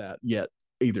about that yet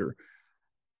either.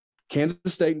 Kansas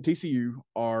State and TCU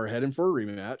are heading for a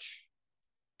rematch.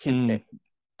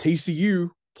 TCU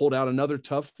pulled out another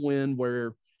tough win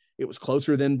where It was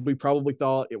closer than we probably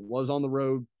thought. It was on the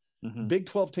road. Mm-hmm. Big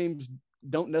 12 teams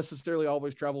don't necessarily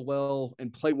always travel well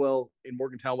and play well in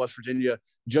Morgantown, West Virginia,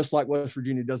 just like West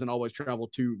Virginia doesn't always travel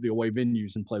to the away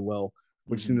venues and play well.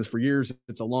 We've seen this for years.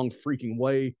 It's a long freaking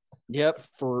way. Yep.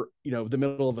 For, the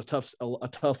middle of a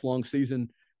tough long season.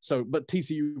 So, but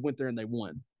TCU went there and they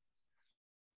won.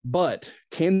 But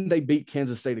can they beat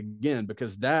Kansas State again?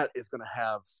 Because that is going to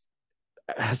have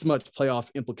as much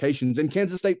playoff implications. And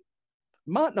Kansas State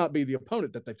might not be the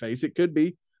opponent that they face. It could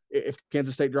be, if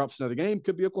Kansas State drops another game,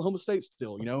 could be Oklahoma State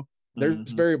still,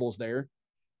 There's variables there.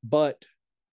 But,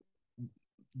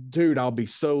 dude, I'll be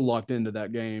so locked into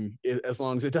that game as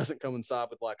long as it doesn't coincide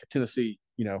with like a Tennessee,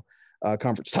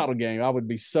 conference title game. I would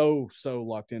be so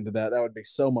locked into that. That would be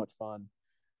so much fun,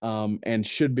 and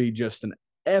should be just an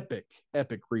epic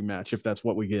rematch if that's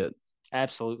what we get.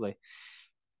 Absolutely.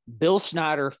 Bill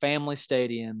Snyder Family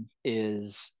Stadium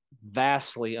is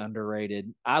vastly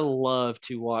underrated. I love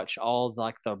to watch all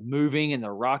like the moving and the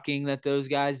rocking that those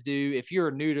guys do. If you're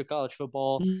new to college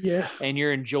football, and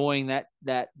you're enjoying that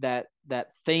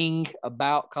thing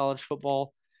about college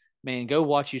football, man, go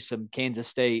watch you some Kansas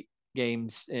State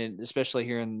games, and especially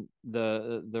here in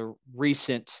the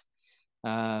recent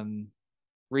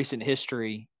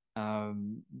history,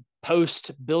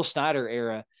 post Bill Snyder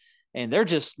era, and they're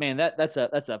just, man, that's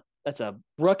a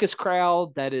ruckus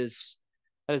crowd. That is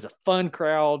a fun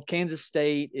crowd. Kansas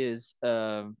State is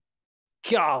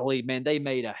golly, man, they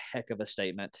made a heck of a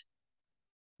statement.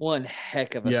 One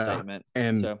heck of a statement.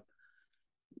 And so,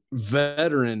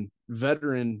 veteran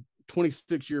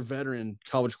 26-year veteran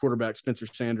college quarterback Spencer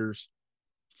Sanders,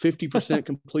 50%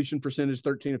 completion percentage,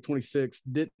 13 of 26,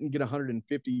 didn't get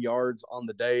 150 yards on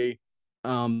the day.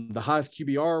 The highest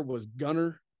QBR was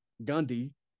Gunnar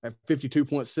Gundy at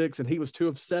 52.6, and he was 2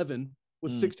 of 7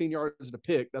 with 16 yards to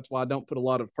pick. That's why I don't put a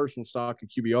lot of personal stock in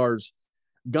QBRs.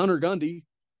 Gunnar Gundy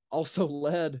also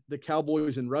led the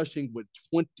Cowboys in rushing with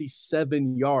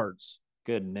 27 yards.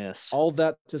 Goodness. All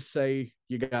that to say,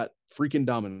 you got freaking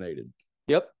dominated.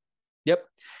 Yep.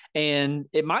 And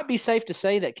it might be safe to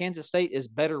say that Kansas State is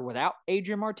better without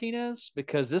Adrian Martinez,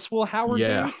 because this Will Howard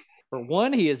dude, for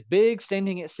one, he is big,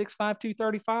 standing at 6'5",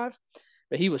 235,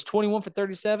 but he was 21 for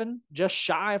 37, just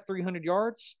shy of 300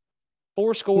 yards,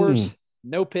 4 scores,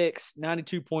 no picks,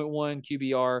 92.1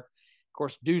 QBR. Of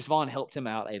course, Deuce Vaughn helped him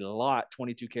out a lot,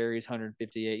 22 carries,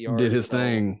 158 yards. Did his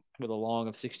thing. With a long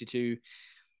of 62.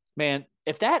 Man,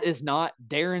 if that is not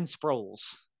Darren Sproles,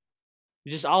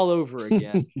 just all over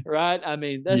again, right? I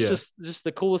mean, that's just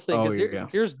the coolest thing.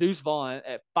 Here's Deuce Vaughn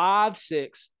at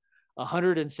 5'6",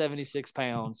 176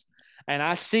 pounds. And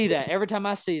I see that. Every time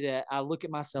I see that, I look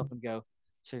at myself and go,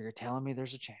 so you're telling me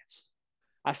there's a chance?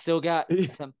 I still got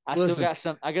some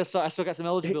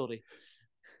eligibility.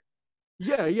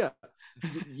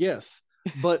 Yes.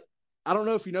 But I don't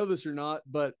know if you know this or not,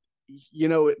 but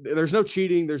there's no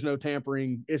cheating, there's no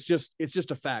tampering. It's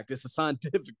just a fact. It's a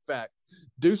scientific fact.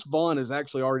 Deuce Vaughn is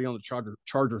actually already on the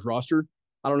Chargers roster.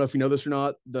 I don't know if you know this or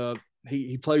not.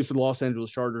 He plays for the Los Angeles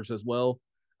Chargers as well.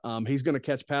 He's going to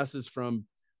catch passes from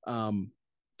whoever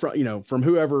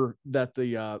that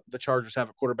the Chargers have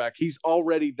at quarterback. He's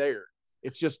already there.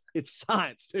 It's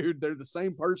science, dude. They're the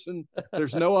same person.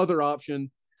 There's no other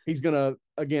option. He's going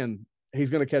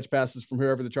to catch passes from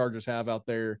whoever the Chargers have out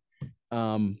there.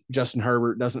 Justin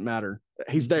Herbert, doesn't matter.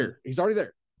 He's there. He's already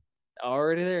there.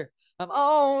 Already there. I'm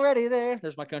already there.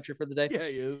 There's my country for the day. Yeah,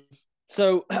 he is.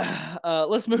 So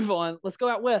let's move on. Let's go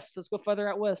out west. Let's go further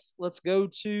out west. Let's go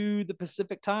to the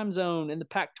Pacific time zone in the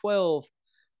Pac-12.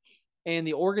 And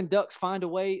the Oregon Ducks find a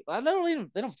way.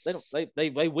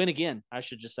 They win again. I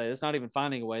should just say it's not even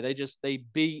finding a way. They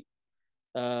beat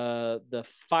the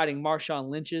Fighting Marshawn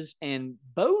Lynch's, and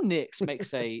Bo Nix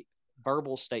makes a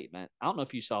verbal statement. I don't know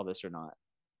if you saw this or not.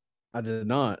 I did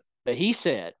not. But he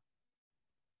said,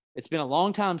 it's been a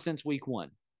long time since week 1.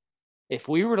 If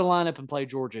we were to line up and play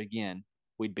Georgia again,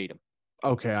 we'd beat them.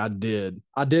 Okay, I did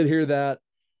hear that.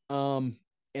 And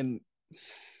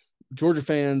Georgia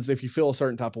fans, if you feel a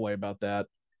certain type of way about that,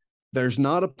 there's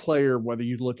not a player, whether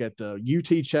you look at the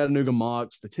UT Chattanooga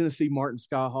Mocs, the Tennessee Martin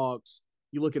Skyhawks,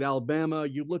 you look at Alabama,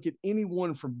 you look at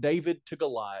anyone from David to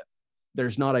Goliath,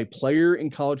 there's not a player in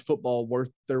college football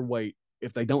worth their weight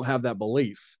if they don't have that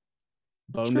belief.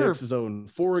 Bo Nix is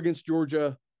 0-4 against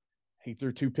Georgia. He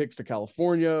threw 2 picks to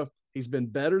California. He's been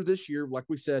better this year. Like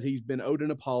we said, he's been owed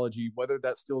an apology. Whether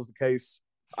that still is the case,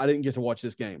 I didn't get to watch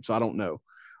this game, so I don't know.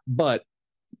 But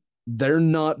they're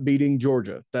not beating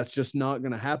Georgia. That's just not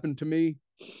going to happen to me.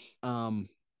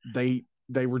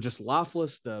 They were just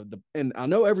lifeless. And I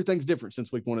know everything's different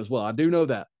since week 1 as well. I do know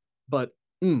that. But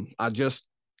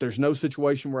there's no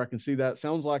situation where I can see that.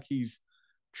 Sounds like he's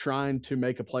trying to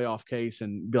make a playoff case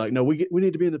and be like, no, we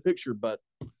need to be in the picture, but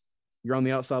you're on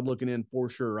the outside looking in for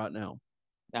sure right now.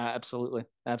 Absolutely.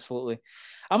 Absolutely.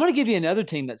 I'm going to give you another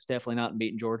team that's definitely not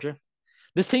beating Georgia.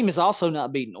 This team is also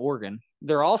not beating Oregon.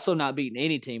 They're also not beating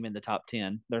any team in the top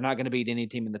 10. They're not going to beat any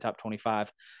team in the top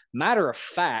 25. Matter of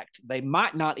fact, they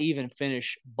might not even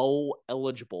finish bowl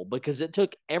eligible because it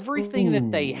took everything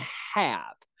that they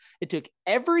have. It took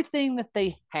everything that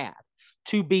they have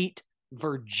to beat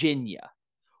Virginia.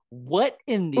 What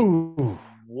in the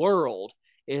world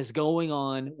is going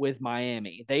on with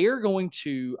Miami? They are going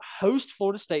to host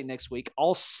Florida State next week.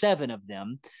 All 7 of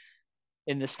them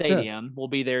in the stadium will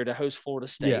be there to host Florida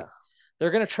State. Yeah.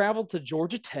 They're going to travel to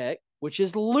Georgia Tech, which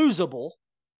is losable.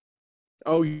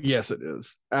 Oh, yes, it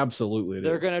is. Absolutely it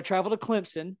They're is. going to travel to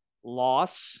Clemson,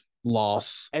 loss.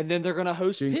 And then they're going to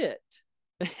host Pitt.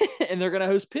 And they're going to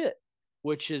host Pitt,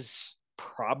 which is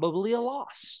probably a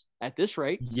loss at this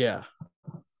rate. Yeah,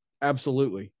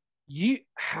 absolutely.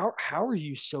 How are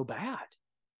you so bad?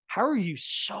 How are you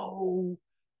so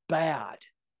bad?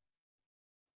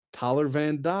 Tyler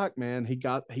Van Dyke, man, he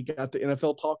got the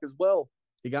NFL talk as well.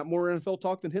 He got more NFL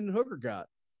talk than Hendon Hooker got.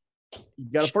 You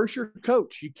got a first-year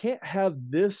coach. You can't have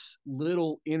this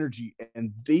little energy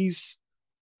and these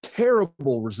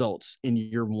terrible results in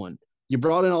year one. You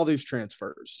brought in all these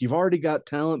transfers. You've already got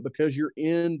talent because you're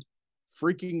in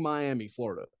freaking Miami,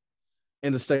 Florida,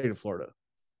 in the state of Florida.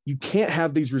 You can't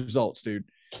have these results, dude.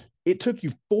 It took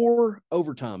you 4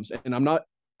 overtimes, and I'm not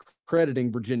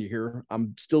crediting Virginia here.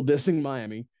 I'm still dissing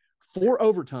Miami. 4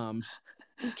 overtimes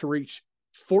to reach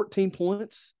 14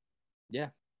 points. Yeah.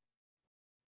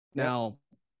 Now,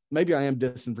 maybe I am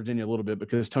dissing Virginia a little bit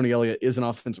because Tony Elliott is an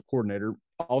offensive coordinator.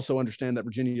 Also understand that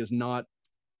Virginia is not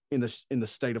in the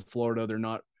state of Florida.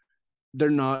 They're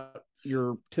not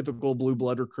your typical blue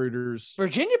blood recruiters.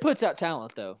 Virginia puts out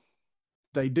talent, though.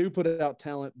 They do put out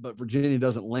talent, but Virginia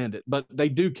doesn't land it. But they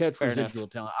do catch Fair residual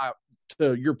enough. talent.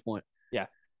 To your point. Yeah.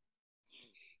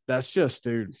 That's just,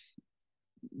 dude.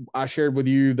 I shared with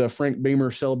you the Frank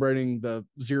Beamer celebrating the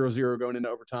 0-0 going into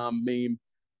overtime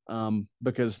meme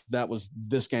because that was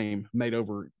this game made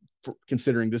over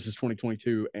considering this is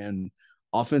 2022 and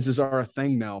offenses are a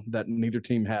thing now that neither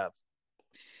team have.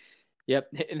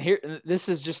 Yep. And this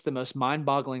is just the most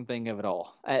mind-boggling thing of it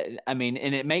all. I mean,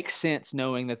 and it makes sense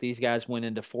knowing that these guys went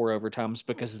into 4 overtimes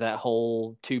because of that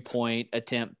whole 2-point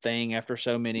attempt thing after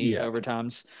so many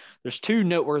overtimes. There's 2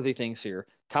 noteworthy things here.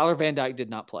 Tyler Van Dyke did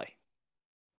not play.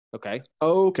 Okay.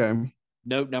 Okay.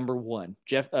 Note number 1.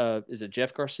 Is it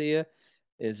Jeff Garcia?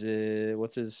 Is it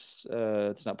what's his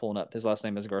it's not pulling up. His last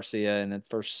name is Garcia and the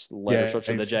first letter starts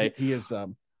with a J. He is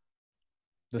the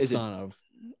son of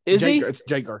Jake, it's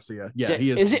Jake Garcia. Yeah,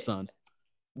 he is the son.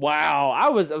 Wow. I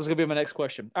was gonna be my next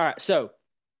question. All right, so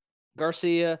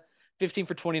Garcia, 15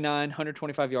 for 29,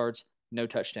 125 yards, no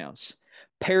touchdowns.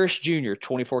 Parrish Jr.,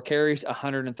 24 carries,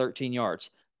 113 yards,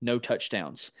 no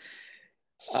touchdowns.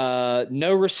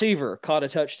 No receiver caught a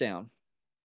touchdown.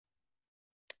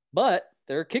 But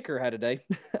their kicker had a day.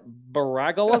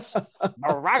 Baragalas.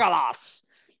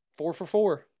 4 for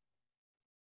 4.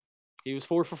 He was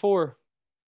 4 for 4.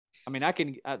 I mean, I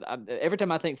every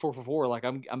time I think 4 for 4, like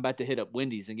I'm about to hit up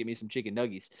Wendy's and get me some chicken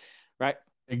nuggies, right?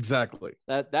 Exactly.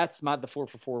 That's the 4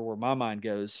 for 4 where my mind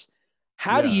goes.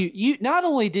 How do you not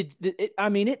only did it? I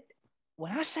mean,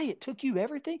 when I say it took you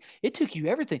everything, it took you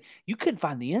everything. You couldn't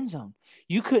find the end zone.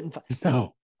 You couldn't find.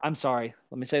 No. I'm sorry.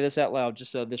 Let me say this out loud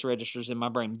just so this registers in my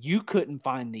brain. You couldn't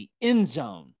find the end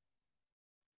zone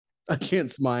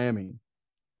against Miami.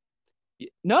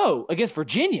 No, against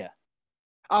Virginia.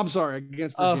 I'm sorry,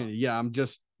 against Virginia. Yeah, I'm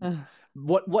just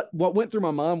what went through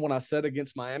my mind when I said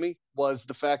against Miami was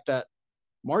the fact that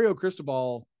Mario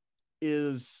Cristobal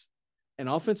is an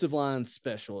offensive line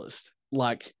specialist.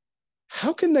 Like,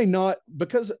 how can they not?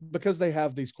 Because they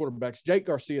have these quarterbacks. Jake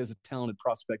Garcia is a talented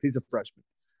prospect. He's a freshman.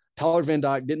 Tyler Van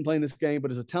Dyke didn't play in this game,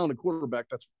 but is a talented quarterback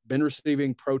that's been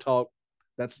receiving pro talk,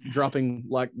 that's dropping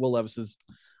like Will Levis's.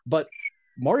 But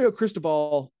Mario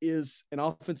Cristobal is an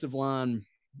offensive line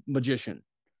magician.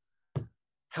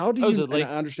 How do you? And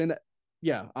I understand that.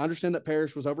 Yeah, I understand that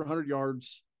Parrish was over 100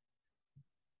 yards.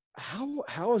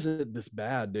 How is it this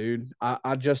bad, dude?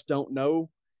 I just don't know.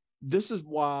 This is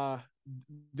why.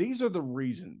 These are the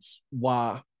reasons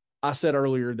why I said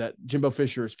earlier that Jimbo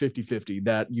Fisher is 50-50,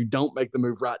 that you don't make the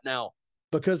move right now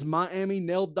because Miami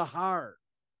nailed the hire.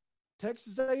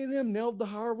 Texas A&M nailed the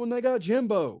hire when they got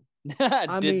Jimbo.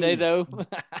 Did they, though?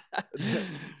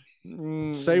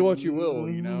 Say what you will,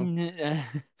 you know.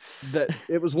 That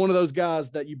it was one of those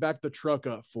guys that you backed the truck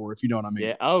up for, if you know what I mean.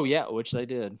 Yeah. Oh, yeah, which they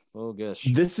did. Oh, gosh.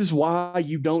 This is why I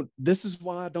don't do it. This is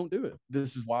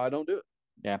why I don't do it.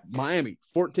 Yeah. Miami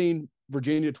 14,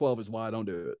 Virginia 12 is why I don't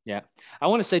do it. Yeah. I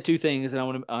want to say two things, and I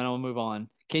want to move on.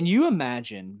 Can you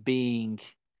imagine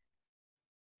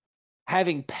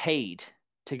having paid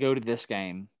to go to this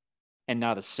game and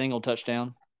not a single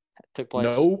touchdown took place?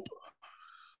 Nope.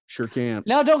 Sure can't.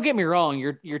 Now, don't get me wrong.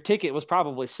 Your ticket was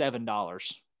probably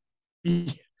 $7.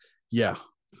 Yeah.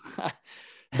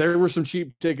 There were some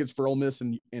cheap tickets for Ole Miss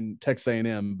and Texas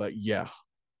A&M, but yeah,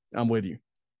 I'm with you.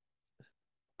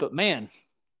 But man,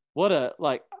 you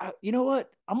know what?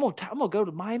 I'm gonna go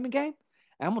to the Miami game,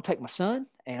 and I'm gonna take my son,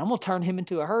 and I'm gonna turn him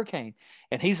into a hurricane.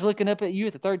 And he's looking up at you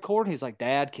at the third quarter. He's like,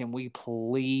 "Dad, can we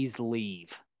please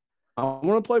leave? I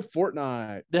want to play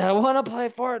Fortnite. I want to play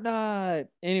Fortnite."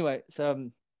 Anyway,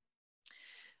 so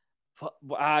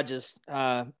I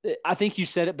think you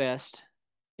said it best.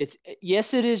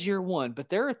 Yes, it is year one, but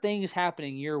there are things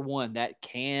happening year one that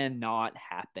cannot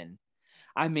happen.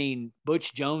 I mean,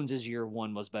 Butch Jones's year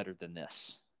one was better than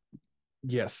this.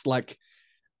 Yes, like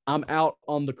I'm out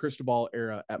on the Cristobal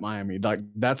era at Miami. Like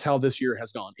that's how this year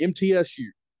has gone. MTSU,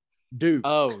 dude.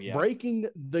 Oh yeah, breaking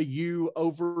the U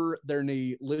over their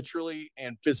knee, literally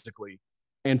and physically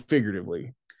and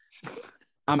figuratively.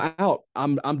 I'm out.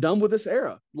 I'm done with this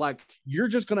era. Like you're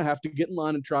just gonna have to get in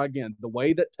line and try again. The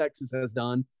way that Texas has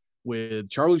done with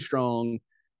Charlie Strong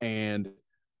and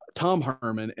Tom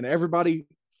Herman and everybody,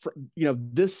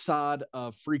 this side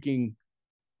of freaking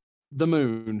the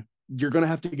moon, you're going to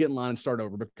have to get in line and start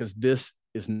over because this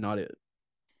is not it.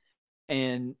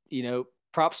 And,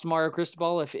 props to Mario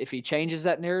Cristobal if he changes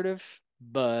that narrative,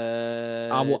 but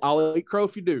I'll eat crow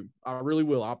if you do. I really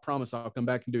will. I promise I'll come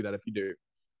back and do that if you do.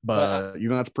 But you're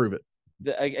going to have to prove it.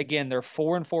 Again, they're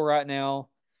 4-4 right now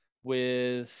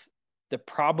with the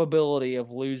probability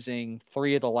of losing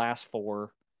 3 of the last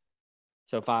 4.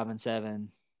 So 5-7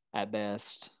 at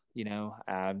best,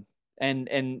 and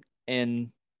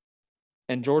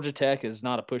Georgia Tech is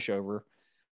not a pushover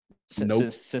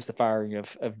since the firing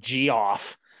of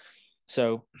Geoff.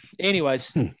 So,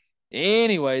 anyways,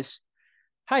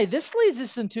 hey, this leads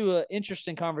us into an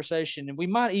interesting conversation, and we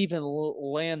might even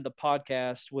land the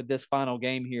podcast with this final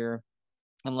game here,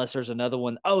 unless there's another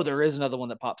one. Oh, there is another one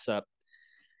that pops up.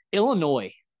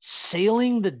 Illinois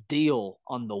sealing the deal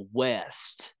on the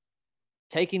West,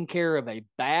 taking care of a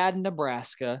bad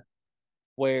Nebraska,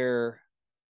 where,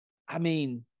 I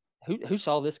mean, who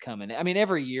saw this coming? I mean,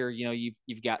 every year,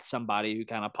 you've got somebody who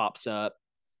kind of pops up,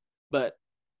 but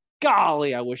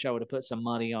golly, I wish I would have put some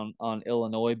money on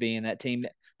Illinois being that team.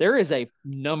 There is a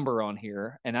number on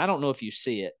here, and I don't know if you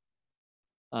see it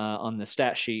on the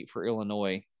stat sheet for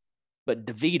Illinois, but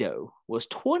DeVito was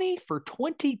 20 for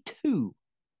 22.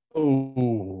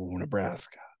 Oh,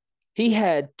 Nebraska. He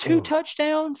had 2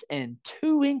 touchdowns and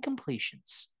 2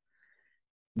 incompletions.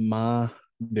 My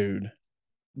dude.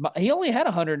 He only had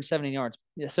 179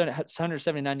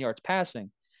 yards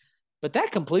passing, but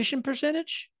that completion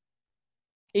percentage,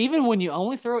 even when you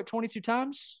only throw it 22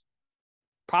 times,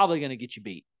 probably going to get you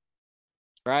beat,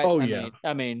 right? Oh yeah.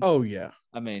 Oh yeah.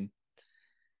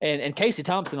 And Casey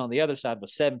Thompson on the other side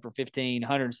was 7 for 15,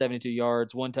 172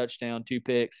 yards, 1 touchdown, 2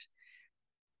 picks.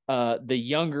 The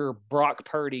younger Brock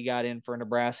Purdy got in for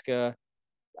Nebraska.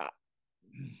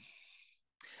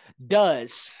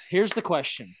 Here's the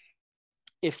question.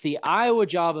 If the Iowa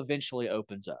job eventually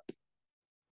opens up,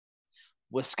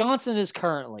 Wisconsin is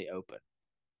currently open.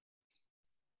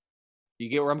 You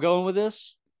get where I'm going with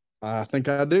this? I think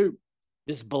I do.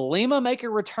 Does Bielema make a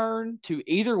return to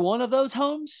either one of those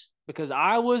homes? Because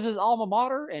Iowa's his alma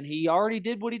mater, and he already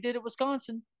did what he did at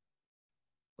Wisconsin.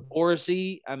 Or is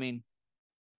he, I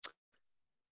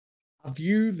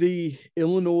view the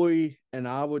Illinois and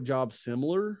Iowa job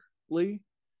similarly.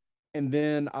 And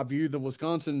then I view the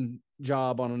Wisconsin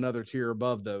job on another tier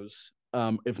above those,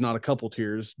 if not a couple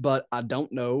tiers. But I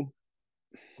don't know.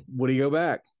 Would he go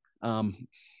back?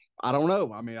 I don't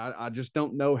know. I mean, I just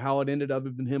don't know how it ended other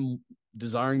than him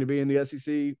desiring to be in the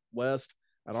SEC West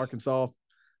at Arkansas.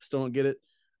 Still don't get it.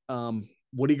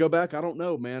 Would he go back? I don't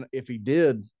know, man. If he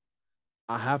did,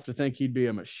 I have to think he'd be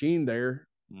a machine there,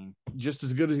 just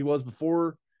as good as he was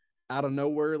before, out of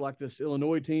nowhere like this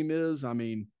Illinois team is. I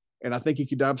mean, and I think he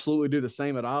could absolutely do the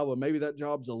same at Iowa. Maybe that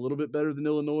job's a little bit better than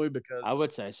Illinois because I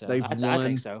would say so. They've won. I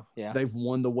think so. Yeah, they've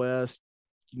won the West.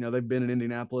 They've been in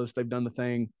Indianapolis. They've done the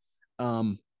thing.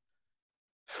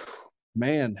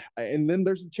 Man, and then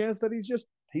there's the chance that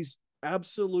he's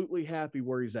absolutely happy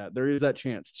where he's at. There is that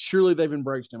chance. Surely they've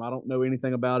embraced him. I don't know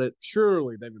anything about it.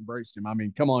 Surely they've embraced him. I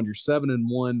mean, come on, you're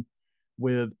 7-1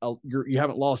 with you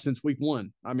haven't lost since week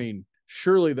 1. I mean,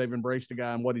 surely they've embraced the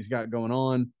guy and what he's got going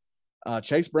on.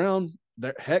 Chase Brown,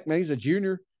 heck, man, he's a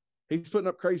junior. He's putting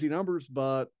up crazy numbers,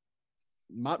 but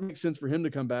might make sense for him to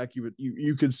come back.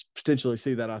 You could potentially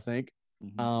see that, I think.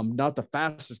 Mm-hmm. Not the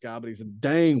fastest guy, but he's a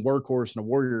dang workhorse and a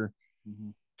warrior. Mm-hmm.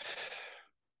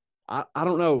 I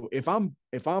don't know if I'm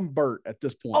Bert at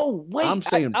this point. Oh wait, I'm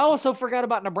saying I also forgot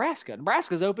about Nebraska.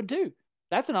 Nebraska's open too.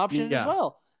 That's an option as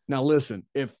well. Now listen,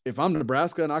 if I'm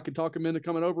Nebraska and I could talk him into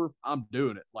coming over, I'm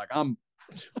doing it. Like I'm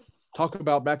talking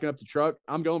about backing up the truck.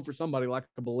 I'm going for somebody like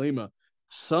a Belima,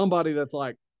 somebody that's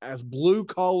like as blue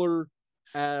collar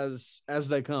as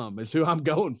they come is who I'm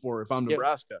going for if I'm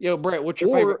Nebraska. Yo, Brett, what's your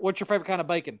favorite kind of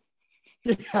bacon?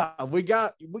 Yeah, we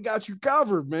got you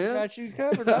covered, man. Got you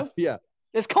covered, bro. Yeah.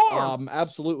 It's corn.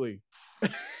 Absolutely.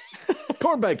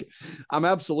 Corn bacon. I'm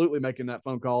absolutely making that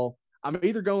phone call. I'm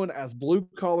either going as blue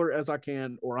collar as I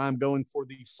can, or I'm going for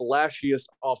the flashiest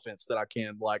offense that I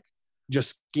can, like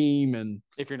just scheme. And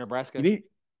if you're Nebraska, you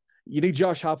need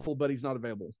Josh Heupel, but he's not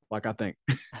available. Like I think.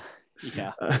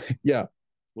 Yeah. Yeah.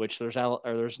 Which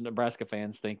there's Nebraska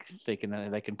fans thinking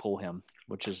that they can pull him,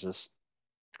 which is just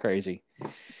crazy.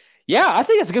 Yeah, I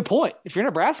think that's a good point. If you're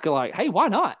Nebraska, like, hey, why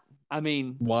not? I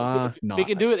mean, why not? If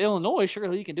he can do it in Illinois,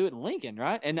 surely he can do it in Lincoln,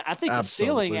 right? And I think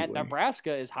Absolutely. the ceiling at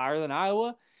Nebraska is higher than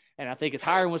Iowa, and I think it's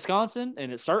higher in Wisconsin,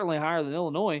 and it's certainly higher than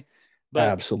Illinois. But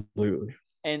absolutely.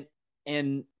 And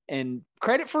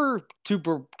credit to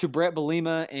Brett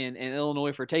Belima and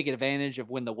Illinois for taking advantage of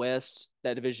when the West,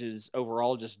 that division is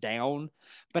overall just down.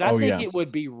 But I think it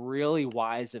would be really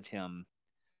wise of him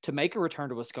to make a return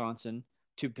to Wisconsin,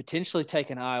 to potentially take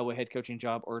an Iowa head coaching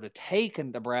job or to take a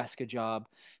Nebraska job,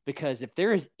 because if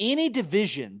there is any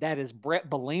division that is Brett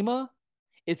Belima,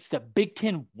 it's the Big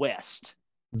Ten West.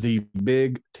 The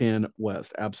Big Ten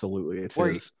West, absolutely. It's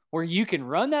where you can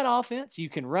run that offense, you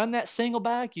can run that single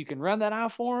back, you can run that I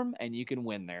form, and you can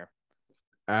win there.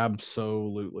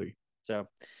 Absolutely. So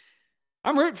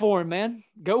I'm rooting for him, man.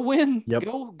 Go win. Yep.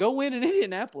 Go win in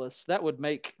Indianapolis. That would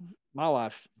make my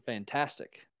life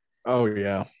fantastic. Oh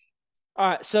yeah. All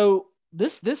right, so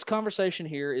this conversation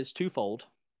here is twofold.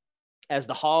 As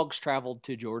the Hogs traveled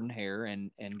to Jordan Hare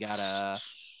and got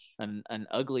an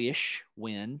ugly-ish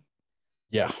win.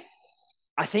 Yeah.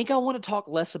 I think I want to talk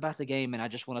less about the game and I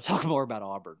just want to talk more about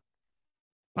Auburn.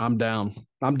 I'm down.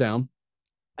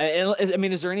 I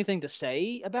mean, is there anything to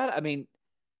say about it? I mean,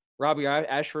 Robbie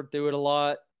Ashford threw it a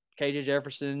lot. KJ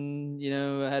Jefferson,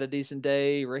 had a decent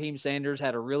day. Raheem Sanders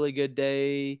had a really good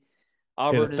day.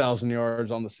 Auburn hit 1,000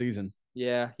 yards on the season.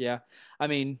 Yeah. I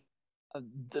mean,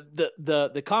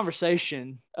 the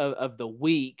conversation of the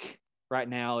week right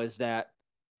now is that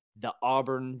the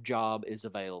Auburn job is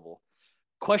available.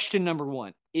 Question number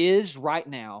one, is right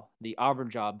now the Auburn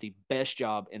job the best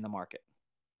job in the market?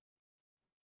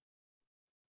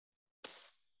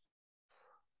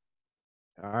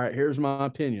 All right, here's my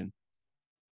opinion.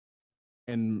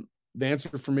 And the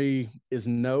answer for me is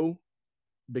no,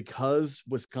 because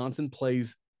Wisconsin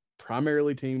plays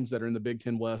primarily teams that are in the Big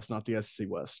Ten West, not the SEC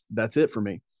West. That's it for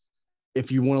me.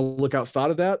 If you want to look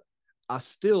outside of that, I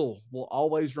still will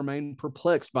always remain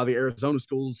perplexed by the Arizona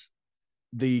schools,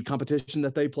 the competition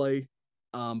that they play.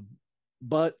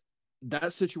 But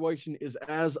that situation is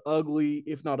as ugly,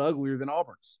 if not uglier, than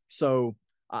Auburn's. So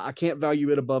I can't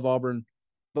value it above Auburn.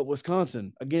 But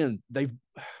Wisconsin, again, they've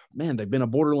been a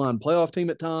borderline playoff team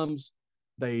at times.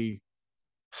 They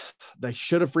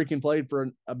should have freaking played for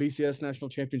a BCS national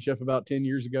championship about 10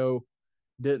 years ago.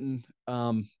 Didn't.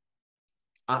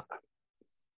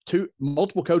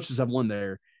 Multiple coaches have won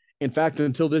there. In fact,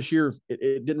 until this year,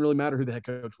 it didn't really matter who the head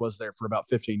coach was there for about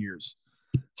 15 years.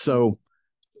 So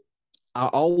I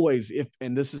always,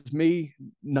 and this is me,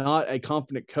 not a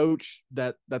confident coach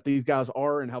that these guys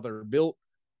are and how they're built,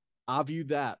 I view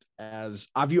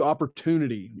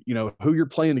opportunity, who you're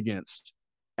playing against,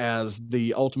 as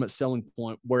the ultimate selling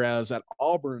point. Whereas at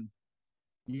Auburn,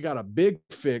 you got a big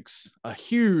fix, a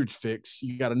huge fix.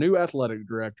 You got a new athletic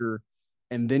director,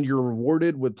 and then you're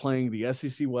rewarded with playing the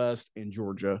SEC West in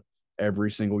Georgia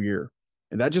every single year.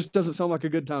 And that just doesn't sound like a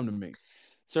good time to me.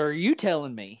 So are you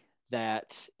telling me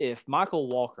that if Michael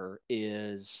Walker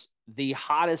is the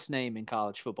hottest name in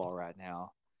college football right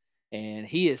now, and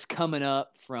he is coming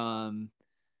up from,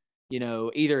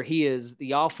 either he is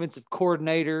the offensive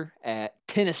coordinator at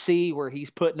Tennessee where he's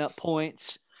putting up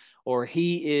points, or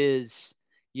he is,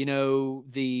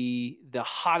 the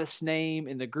hottest name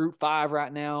in the Group 5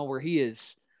 right now where he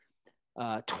is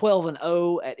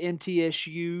 12-0 at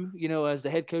MTSU, as the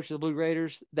head coach of the Blue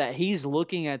Raiders, that he's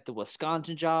looking at the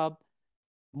Wisconsin job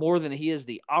more than he is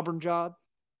the Auburn job?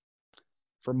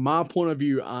 From my point of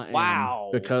view, I am. Wow.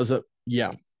 Because of,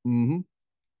 yeah. Mm-hmm.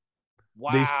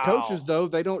 Wow. These coaches, though,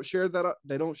 they don't share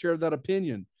that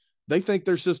opinion. They think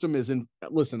their system is in.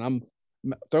 Listen,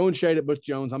 throwing shade at Butch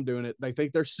Jones. I'm doing it. They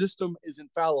think their system is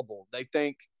infallible. They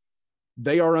think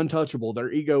they are untouchable.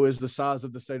 Their ego is the size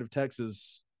of the state of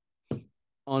Texas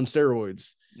on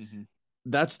steroids. Mm-hmm.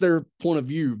 That's their point of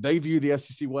view. They view the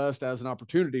SEC West as an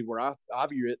opportunity, where I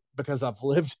view it, because I've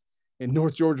lived in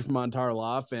North Georgia for my entire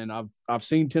life, and I've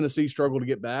seen Tennessee struggle to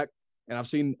get back, and I've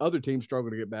seen other teams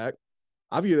struggle to get back.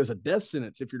 I view it as a death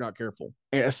sentence if you're not careful,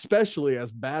 and especially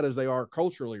as bad as they are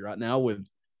culturally right now, with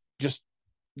just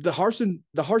the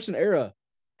Harsin era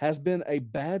has been a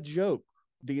bad joke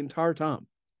the entire time.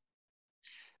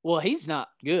 Well, he's not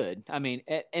good. I mean,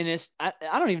 and I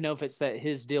don't even know if it's that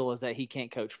his deal is that he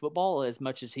can't coach football as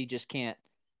much as he just can't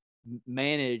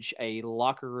manage a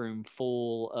locker room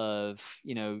full of,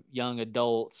 young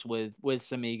adults with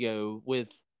some ego, with,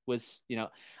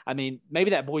 I mean, maybe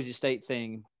that Boise State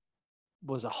thing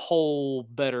was a whole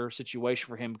better situation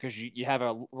for him, because you have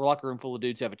a locker room full of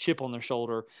dudes who have a chip on their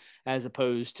shoulder, as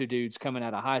opposed to dudes coming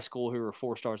out of high school who are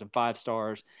 4 stars and 5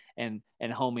 stars. And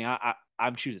homie,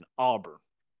 I'm choosing Auburn.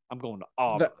 I'm going to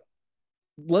Auburn.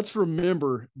 Let's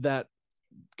remember that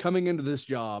coming into this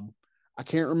job, I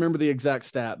can't remember the exact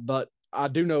stat, but I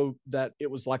do know that it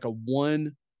was like a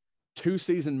 1-2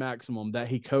 season maximum that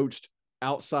he coached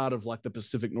outside of like the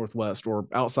Pacific Northwest, or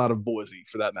outside of Boise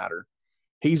for that matter.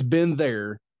 He's been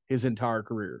there his entire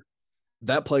career.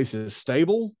 That place is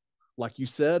stable. Like you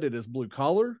said, it is blue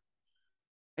collar.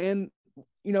 And,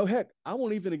 heck, I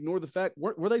won't even ignore the fact,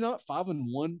 were they not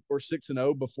 5-1 or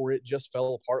 6-0 before it just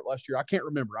fell apart last year? I can't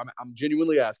remember. I'm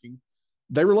genuinely asking.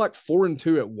 They were like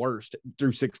 4-2 at worst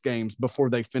through 6 games before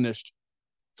they finished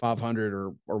 500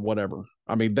 or whatever.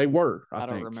 I mean, they were, I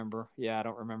think. Don't remember. Yeah, I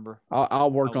don't remember. I'll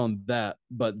work on that.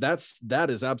 But that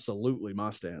is absolutely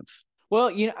my stance. Well,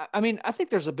 I mean, I think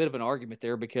there's a bit of an argument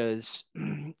there, because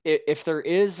if there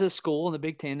is a school in the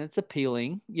Big Ten that's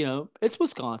appealing, it's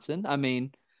Wisconsin. I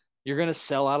mean, you're going to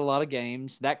sell out a lot of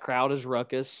games. That crowd is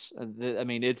ruckus. I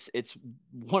mean, it's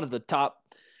one of the top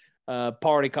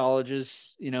party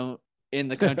colleges, in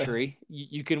the country.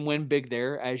 You can win big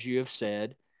there, as you have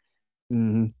said.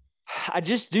 Mm-hmm. I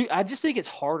just think it's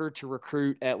harder to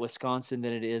recruit at Wisconsin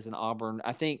than it is in Auburn.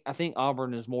 I think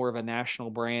Auburn is more of a national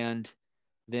brand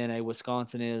than a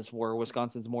Wisconsin is, where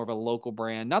Wisconsin's more of a local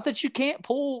brand. Not that you can't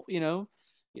pull,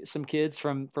 some kids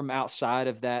from outside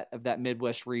of that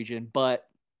Midwest region, but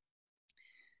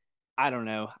I don't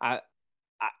know. I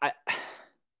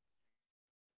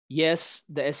yes,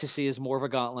 the SEC is more of a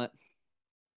gauntlet.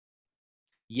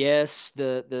 Yes,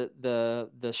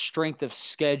 the strength of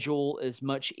schedule is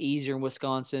much easier in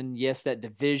Wisconsin. Yes, that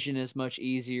division is much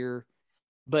easier.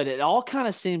 But it all kind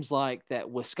of seems like that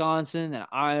Wisconsin, that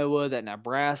Iowa, that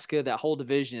Nebraska, that whole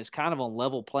division is kind of on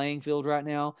level playing field right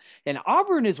now. And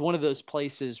Auburn is one of those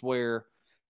places where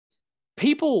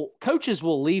coaches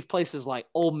will leave places like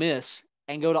Ole Miss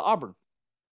and go to Auburn.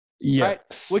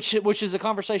 Yes. Right? Which is a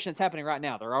conversation that's happening right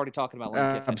now. They're already talking about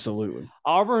Lane Kiffin. Absolutely.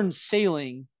 Auburn's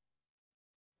ceiling,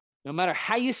 no matter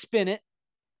how you spin it,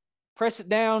 press it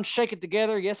down, shake it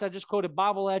together. Yes, I just quoted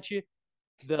Bible at you.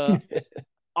 The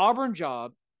Auburn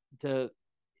job, the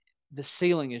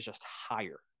ceiling is just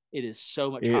higher. It is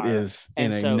so much higher. It is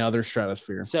in another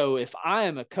stratosphere. So if I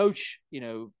am a coach,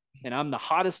 and I'm the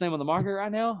hottest name on the market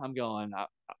right now, I'm going,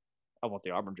 I want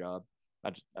the Auburn job.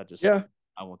 I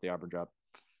want the Auburn job.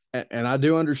 And I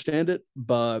do understand it,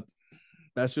 but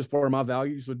that's just where my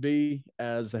values would be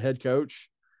as a head coach.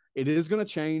 It is going to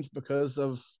change because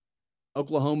of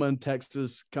Oklahoma and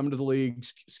Texas coming to the league.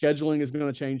 Scheduling is going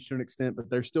to change to an extent, but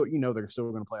they're still going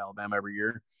to play Alabama every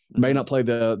year. May not play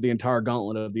the entire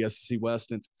gauntlet of the SEC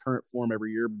West in its current form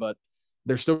every year, but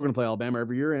they're still going to play Alabama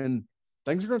every year, and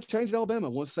things are going to change at Alabama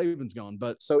once Saban's gone.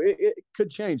 But so it could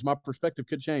change. My perspective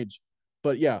could change.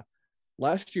 But yeah,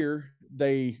 last year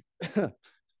they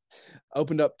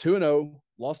opened up 2-0,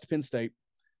 lost to Penn State,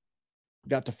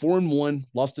 got to 4-1,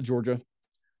 lost to Georgia,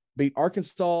 beat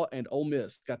Arkansas and Ole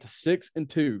Miss, got to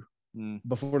 6-2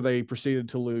 before they proceeded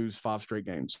to lose 5 straight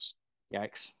games.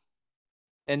 Yikes.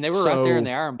 And they were right there in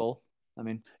the Iron Bowl. I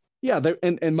mean, yeah,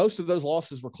 and most of those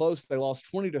losses were close. They lost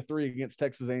 20-3 against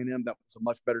Texas A&M. That was a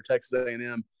much better Texas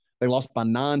A&M. They lost by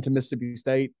 9 to Mississippi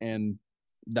State, and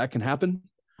that can happen.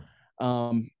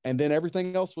 And then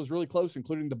everything else was really close,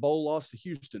 including the bowl loss to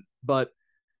Houston. But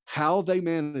how they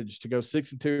managed to go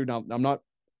 6-2, now I'm not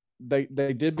 – they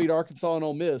did beat Arkansas and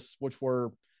Ole Miss, which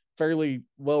were fairly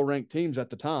well-ranked teams at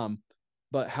the time.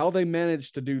 But how they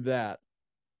managed to do that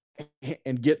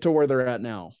and get to where they're at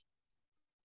now,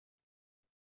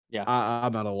 yeah,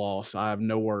 I'm at a loss. I have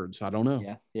no words. I don't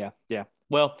know. Yeah.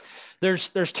 Well, there's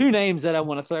 2 names that I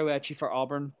want to throw at you for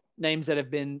Auburn, names that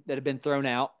have been thrown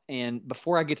out. And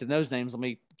before I get to those names, let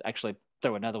me actually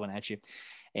throw another one at you.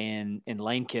 And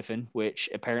Lane Kiffin, which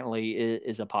apparently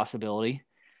is a possibility.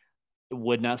 It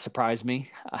would not surprise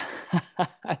me.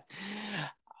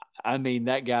 I mean,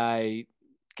 that guy,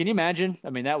 can you imagine? I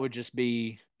mean, that would just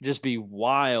be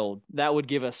wild. That would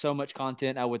give us so much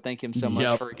content. I would thank him so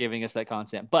much for giving us that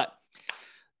content. But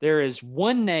there is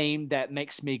one name that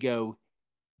makes me go,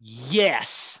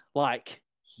 yes, like,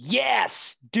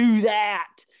 yes, do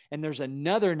that. And there's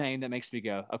another name that makes me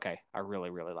go, okay, I really,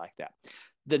 really like that.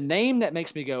 The name that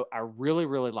makes me go, I really,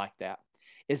 really like that,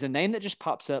 is a name that just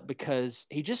pops up because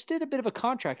he just did a bit of a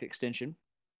contract extension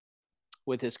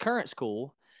with his current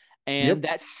school. And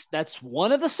that's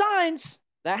one of the signs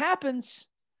that happens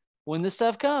when this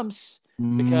stuff comes,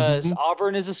 because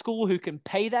Auburn is a school who can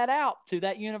pay that out to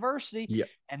that university. Yep.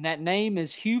 And that name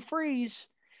is Hugh Freeze.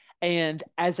 And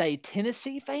as a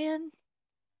Tennessee fan,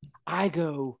 I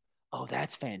go, oh,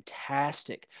 that's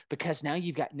fantastic, because now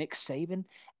you've got Nick Saban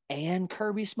and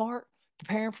Kirby Smart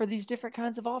preparing for these different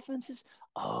kinds of offenses.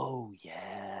 Oh,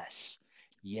 yes.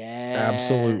 Yes.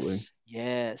 Absolutely.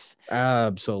 Yes.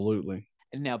 Absolutely.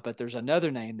 And now, but there's another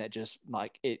name that just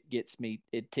like it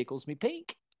tickles me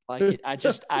pink. Like I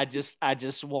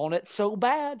just want it so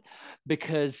bad,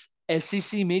 because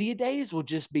SEC Media Days will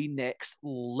just be next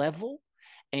level.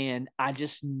 And I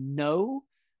just know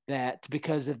that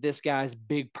because of this guy's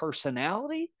big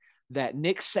personality, that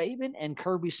Nick Saban and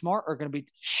Kirby Smart are going to be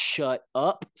shut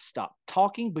up, stop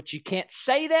talking. But you can't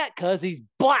say that because he's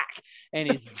black and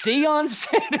he's Deion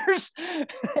Sanders.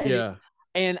 Yeah.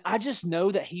 And I just know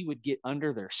that he would get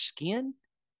under their skin.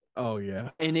 Oh, yeah.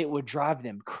 And it would drive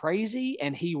them crazy.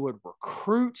 And he would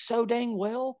recruit so dang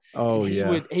well. Oh,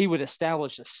 He would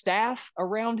establish a staff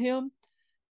around him.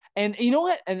 And you know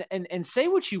what? And say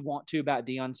what you want to about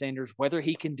Deion Sanders, whether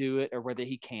he can do it or whether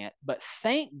he can't. But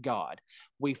thank God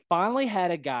we finally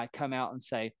had a guy come out and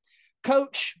say,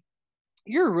 Coach,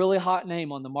 you're a really hot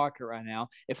name on the market right now.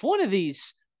 If one of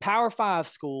these Power 5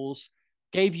 schools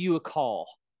gave you a call,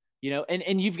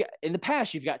 and you've got, in the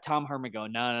past, you've got Tom Herman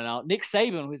going, no. Nick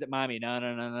Saban, who's at Miami, no.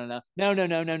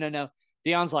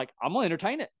 Deion's like, I'm going to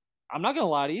entertain it. I'm not going to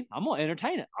lie to you. I'm going to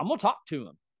entertain it. I'm going to talk to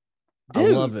him. Dude, I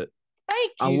love it.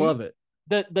 Thank you. I love it.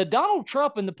 The Donald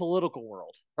Trump in the political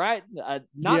world, right?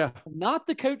 Not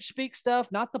the coach speak stuff,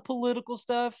 not the political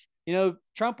stuff.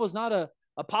 Trump was not a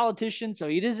politician, so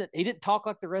he didn't talk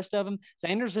like the rest of them.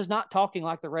 Sanders is not talking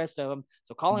like the rest of them.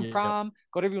 So call him Prime,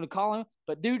 whatever you want to call him.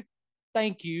 But dude,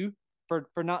 thank you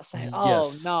for not saying,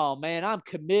 oh no, man, I'm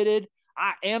committed.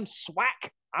 I am SWAC.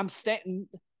 I'm standing.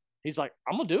 He's like,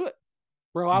 I'm gonna do it.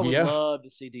 Bro, I would love to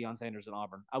see Deion Sanders in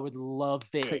Auburn. I would love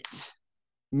it. Hey,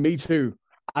 me too.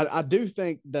 I do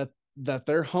think that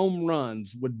their home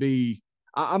runs would be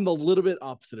 – I'm a little bit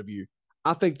opposite of you.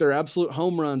 I think their absolute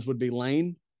home runs would be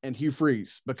Lane and Hugh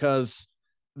Freeze, because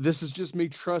this is just me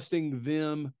trusting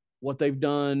them, what they've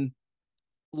done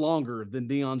longer than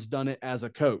Deion's done it as a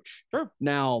coach. Sure.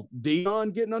 Now,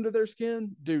 Deion getting under their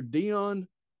skin, dude, Deion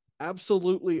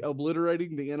absolutely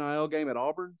obliterating the NIL game at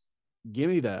Auburn. Give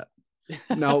me that.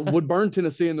 Now, would burn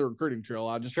Tennessee in the recruiting trail.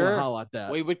 I just want to highlight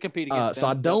that. We would compete against them. So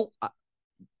I don't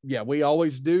we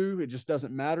always do. It just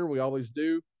doesn't matter. We always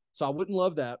do. So I wouldn't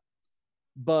love that.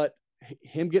 But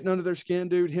him getting under their skin,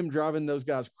 dude, him driving those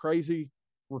guys crazy,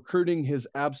 recruiting his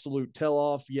absolute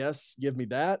tell-off, yes, give me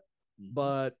that.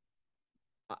 But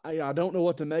I don't know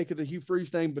what to make of the Hugh Freeze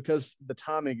thing, because the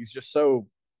timing is just so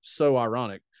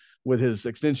ironic with his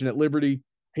extension at Liberty.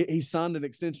 He signed an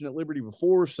extension at Liberty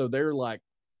before, so they're like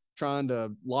trying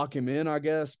to lock him in, I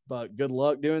guess. But good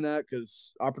luck doing that,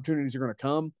 because opportunities are going to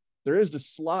come. There is the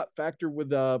slot factor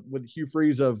with Hugh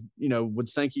Freeze of, would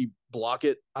Sankey block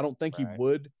it? I don't think he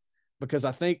would, because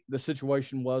I think the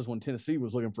situation was when Tennessee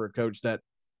was looking for a coach that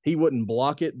he wouldn't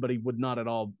block it, but he would not at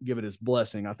all give it his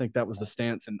blessing. I think that was the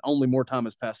stance, and only more time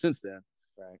has passed since then.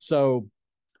 Right. So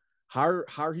hire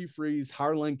Hugh Freeze,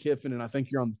 hire Lane Kiffin, and I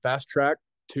think you're on the fast track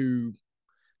to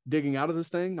digging out of this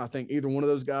thing. I think either one of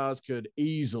those guys could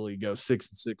easily go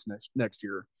 6-6 next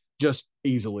year, just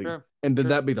easily. Sure. And then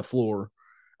that'd be the floor.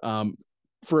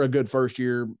 For a good first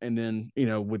year. And then,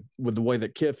 with the way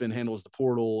that Kiffin handles the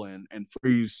portal and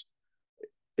Freeze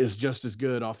is just as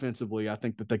good offensively, I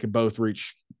think that they could both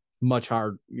reach much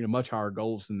higher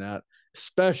goals than that,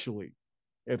 especially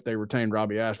if they retain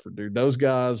Robbie Ashford, dude. Those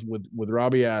guys with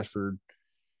Robbie Ashford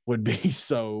would be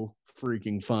so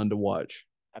freaking fun to watch.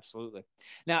 Absolutely.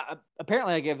 Now,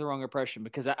 apparently I gave the wrong impression,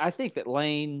 because I think that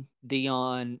Lane,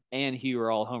 Deion, and Hugh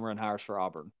are all home run hires for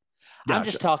Auburn. Gotcha. I'm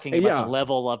just talking about the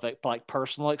level of like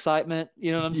personal excitement.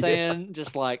 You know what I'm saying?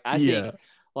 Just like I think,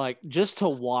 like just to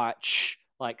watch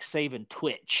like Saban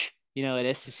twitch,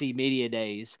 at SEC Media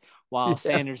Days while Yeah.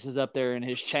 Sanders is up there in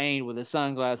his chain with his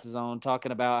sunglasses on,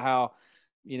 talking about how,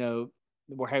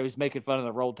 where he was making fun of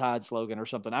the Roll Tide slogan or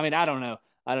something. I mean, I don't know.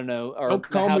 Or Don't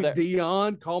call how me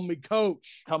Dion, call me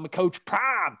Coach. Call me Coach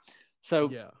Prime. So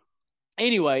yeah.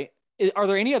 Anyway, are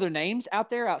there any other names out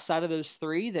there outside of those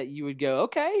three that you would go,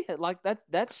 okay, like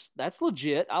that's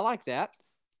legit. I like that.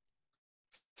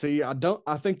 See, I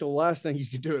think the last thing you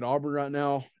could do at Auburn right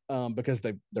now, because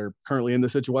they're currently in the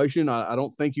situation, I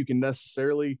don't think you can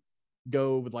necessarily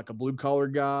go with like a blue collar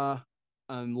guy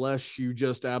unless you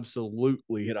just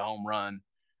absolutely hit a home run.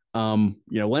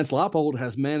 Lance Leipold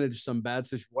has managed some bad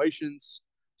situations,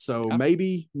 so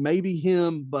maybe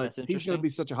him, but he's going to be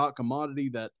such a hot commodity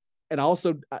that. And I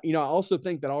also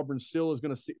think that Auburn still is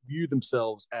going to view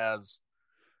themselves as,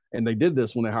 and they did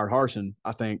this when they hired Harsin,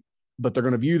 I think, but they're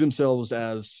going to view themselves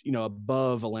as,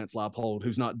 above a Lance Leipold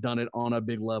who's not done it on a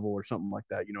big level or something like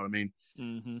that. You know what I mean?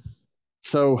 Mm-hmm.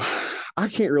 So I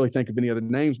can't really think of any other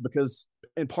names because,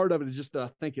 and part of it is just that I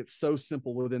think it's so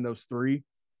simple within those three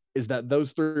is that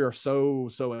those three are so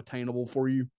attainable for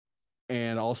you.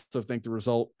 And I also think the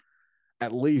result,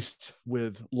 at least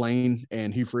with Lane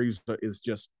and Hugh Freeze, is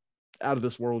just out of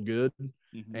this world good.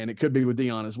 Mm-hmm. And it could be with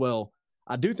Dion as well.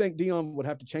 I do think Dion would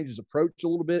have to change his approach a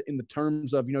little bit in the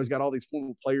terms of, he's got all these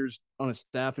former players on his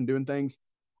staff and doing things.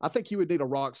 I think he would need a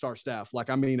rock star staff.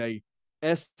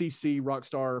 A SEC rock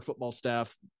star football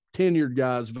staff, tenured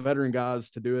guys, veteran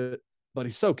guys to do it. But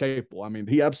he's so capable. I mean,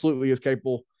 he absolutely is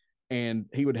capable. And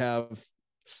he would have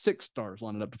 6 stars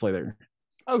lining up to play there.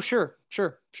 Oh, sure.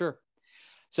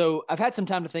 So I've had some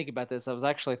time to think about this. I was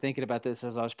actually thinking about this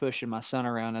as I was pushing my son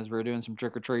around as we were doing some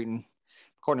trick-or-treating.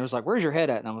 Courtney was like, "Where's your head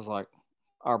at?" And I was like,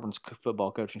 "Auburn's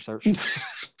football coaching search."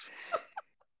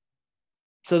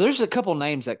 So there's a couple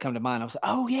names that come to mind. I was like,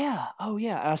 oh, yeah. And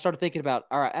I started thinking about,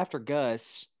 all right, after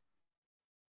Gus,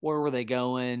 where were they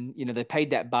going? They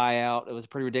paid that buyout. It was a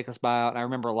pretty ridiculous buyout. And I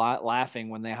remember a lot laughing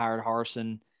when they hired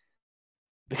Harsin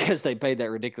because they paid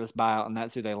that ridiculous buyout, and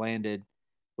that's who they landed,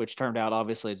 which turned out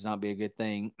obviously to not be a good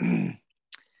thing.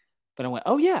 But I went,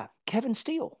 oh yeah, Kevin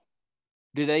Steele.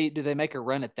 Do they make a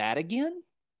run at that again?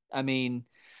 I mean,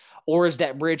 or is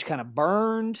that bridge kind of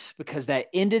burned because that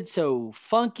ended so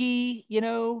funky?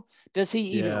 Does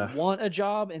he even want a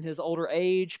job in his older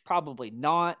age? Probably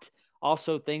not.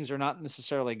 Also, things are not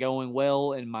necessarily going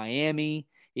well in Miami,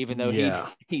 even though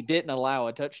he didn't allow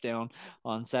a touchdown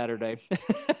on Saturday.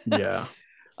 Yeah.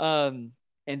 And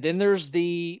then there's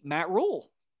the Matt Rule.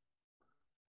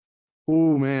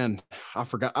 Oh man, I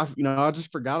forgot. I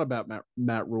just forgot about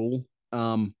Matt Rule.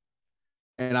 And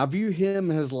I view him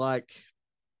as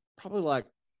probably like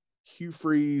Hugh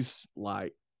Freeze,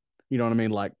 you know what I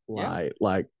mean, like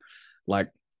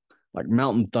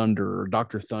Mountain Thunder or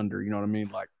Dr. Thunder. You know what I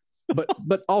mean,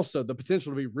 but also the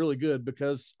potential to be really good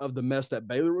because of the mess that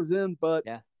Baylor was in. But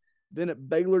then at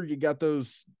Baylor, you got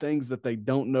those things that they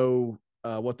don't know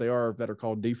what they are that are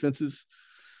called defenses,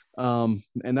 and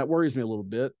that worries me a little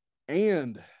bit.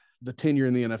 And the tenure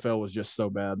in the NFL was just so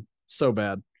bad.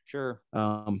 Sure.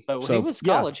 But he was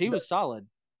college. He was solid.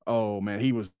 Oh man,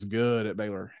 he was good at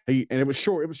Baylor. It was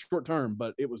short term,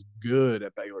 but it was good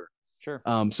at Baylor. Sure.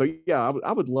 So yeah,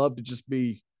 I would love to just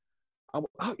be. I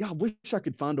wish I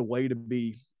could find a way to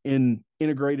be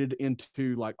integrated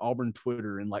into like Auburn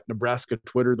Twitter and like Nebraska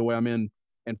Twitter the way I'm in,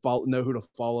 and know who to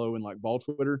follow and like Vol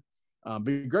Twitter.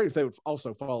 Be great if they would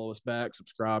also follow us back,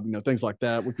 subscribe, things like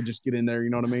that. We could just get in there,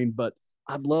 you know what I mean? But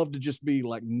I'd love to just be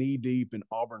like knee deep in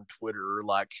Auburn Twitter or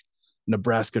like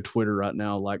Nebraska Twitter right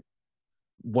now. Like,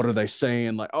 what are they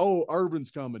saying? Like, oh,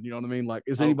 Urban's coming. You know what I mean? Like,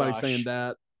 is anybody saying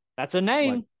that? That's a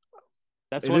name. Like,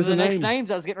 that's one of the next names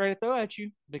I was getting ready to throw at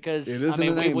you because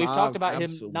we've talked about him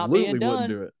not being done. Wouldn't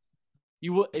do it.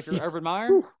 You would if you're Urban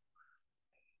Meyer.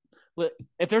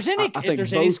 If there's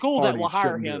any school that will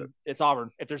hire him, it's Auburn.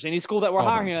 If there's any school that will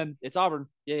hire him, it's Auburn.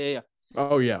 Yeah.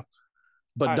 Oh yeah,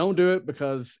 but don't do it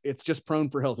because it's just prone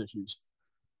for health issues.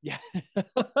 Yeah.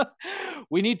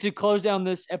 We need to close down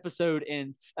this episode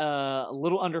in a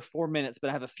little under 4 minutes, but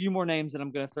I have a few more names that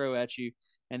I'm going to throw at you,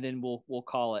 and then we'll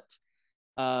call it.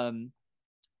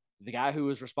 The guy who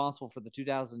was responsible for the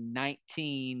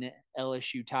 2019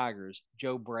 LSU Tigers,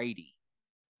 Joe Brady.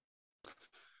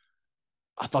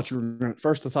 I thought you were going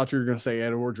to say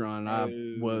Ed Orgeron. No.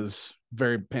 I was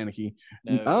very panicky.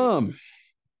 No.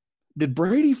 Did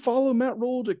Brady follow Matt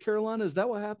Rule to Carolina? Is that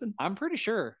what happened? I'm pretty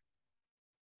sure.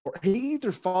 Or he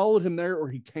either followed him there or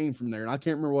he came from there, and I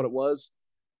can't remember what it was.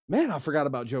 Man, I forgot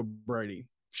about Joe Brady.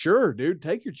 Sure, dude,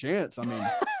 take your chance. I mean,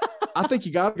 I think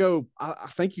you got to go. I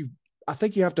think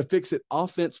you have to fix it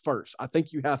offense first. I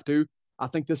think you have to. I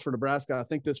think this for Nebraska. I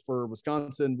think this for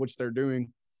Wisconsin, which they're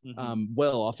doing.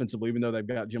 well offensively, even though they've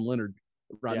got Jim Leonard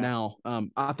right now.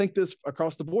 I think this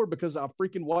across the board because I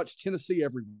freaking watch Tennessee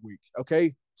every week.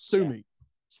 Okay, sue me.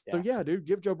 So yeah, dude,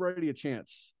 give Joe Brady a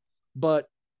chance, but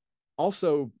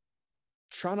also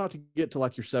try not to get to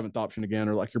like your 7th option again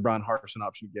or like your Brian Harsin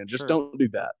option again. Just don't do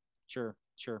that. Sure.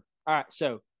 All right,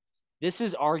 so this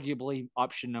is arguably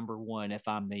option number 1 if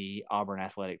I'm the Auburn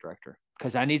athletic director,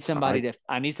 because I need somebody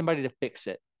to fix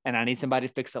it, and I need somebody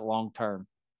to fix it long term.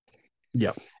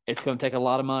 Yeah, it's going to take a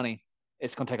lot of money.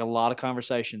 It's going to take a lot of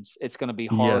conversations. It's going to be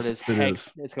hard as heck.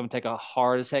 It's going to take a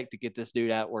hard as heck to get this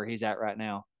dude out where he's at right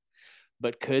now.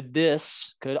 But could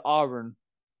Auburn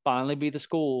finally be the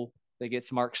school that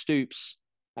gets Mark Stoops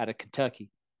out of Kentucky?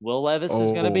 Will Levis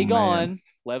is going to be gone.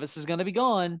 Levis is going to be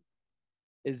gone.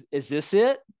 Is this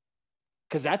it?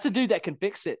 Because that's a dude that can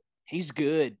fix it. He's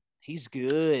good.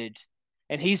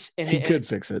 And he could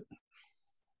fix it.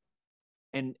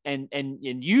 And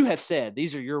you have said,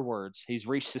 these are your words, he's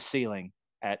reached the ceiling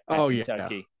at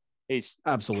Kentucky. He's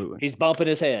absolutely. He's bumping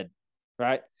his head,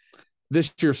 right?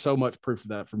 This year's so much proof of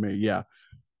that for me. Yeah.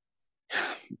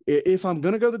 If I'm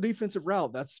going to go the defensive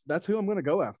route, that's who I'm going to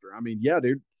go after. I mean, yeah,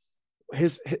 dude,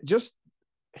 his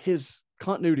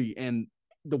continuity and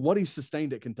what he's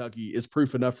sustained at Kentucky is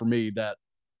proof enough for me that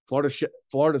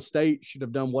Florida State should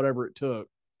have done whatever it took.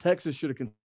 Texas should have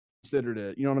considered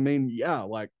it. You know what I mean? Yeah.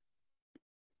 Like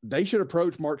they should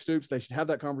approach Mark Stoops. They should have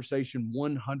that conversation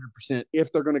 100%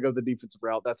 if they're going to go the defensive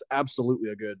route. That's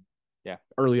absolutely a good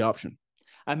early option.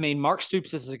 I mean, Mark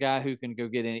Stoops is a guy who can go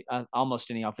get almost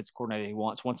any offensive coordinator he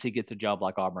wants once he gets a job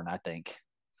like Auburn, I think,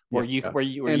 where you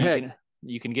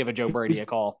can give a Joe Brady a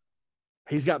call.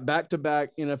 He's got back-to-back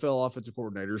NFL offensive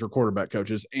coordinators or quarterback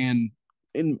coaches, and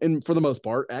for the most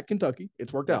part at Kentucky,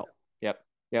 it's worked out. Yep.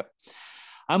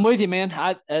 I'm with you, man.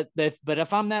 But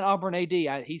if I'm that Auburn AD,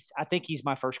 I think he's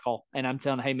my first call, and I'm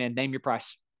telling, hey, man, name your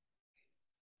price.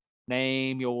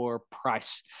 Name your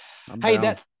price.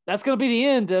 That's going to be the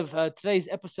end of today's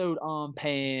episode on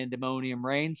Pandemonium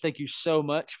Reigns. Thank you so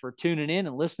much for tuning in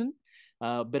and listening.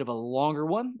 A bit of a longer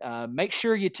one. Make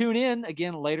sure you tune in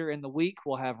again later in the week.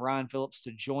 We'll have Ryan Phillips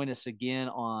to join us again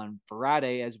on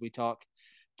Friday as we talk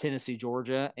Tennessee,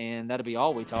 Georgia, and that'll be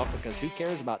all we talk because who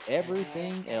cares about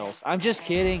everything else? I'm just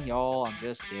kidding, y'all. I'm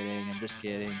just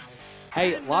kidding.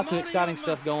 Hey, lots of exciting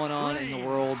stuff going on in the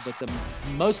world, but the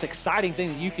most exciting thing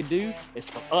that you can do is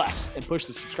for us and push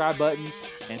the subscribe buttons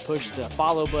and push the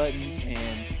follow buttons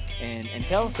and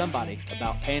tell somebody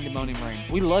about Pandemonium Reigns.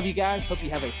 We love you guys. Hope you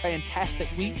have a fantastic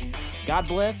week. God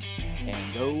bless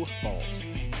and go Vols.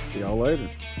 See y'all later.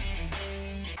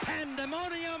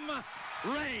 Pandemonium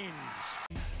Reigns.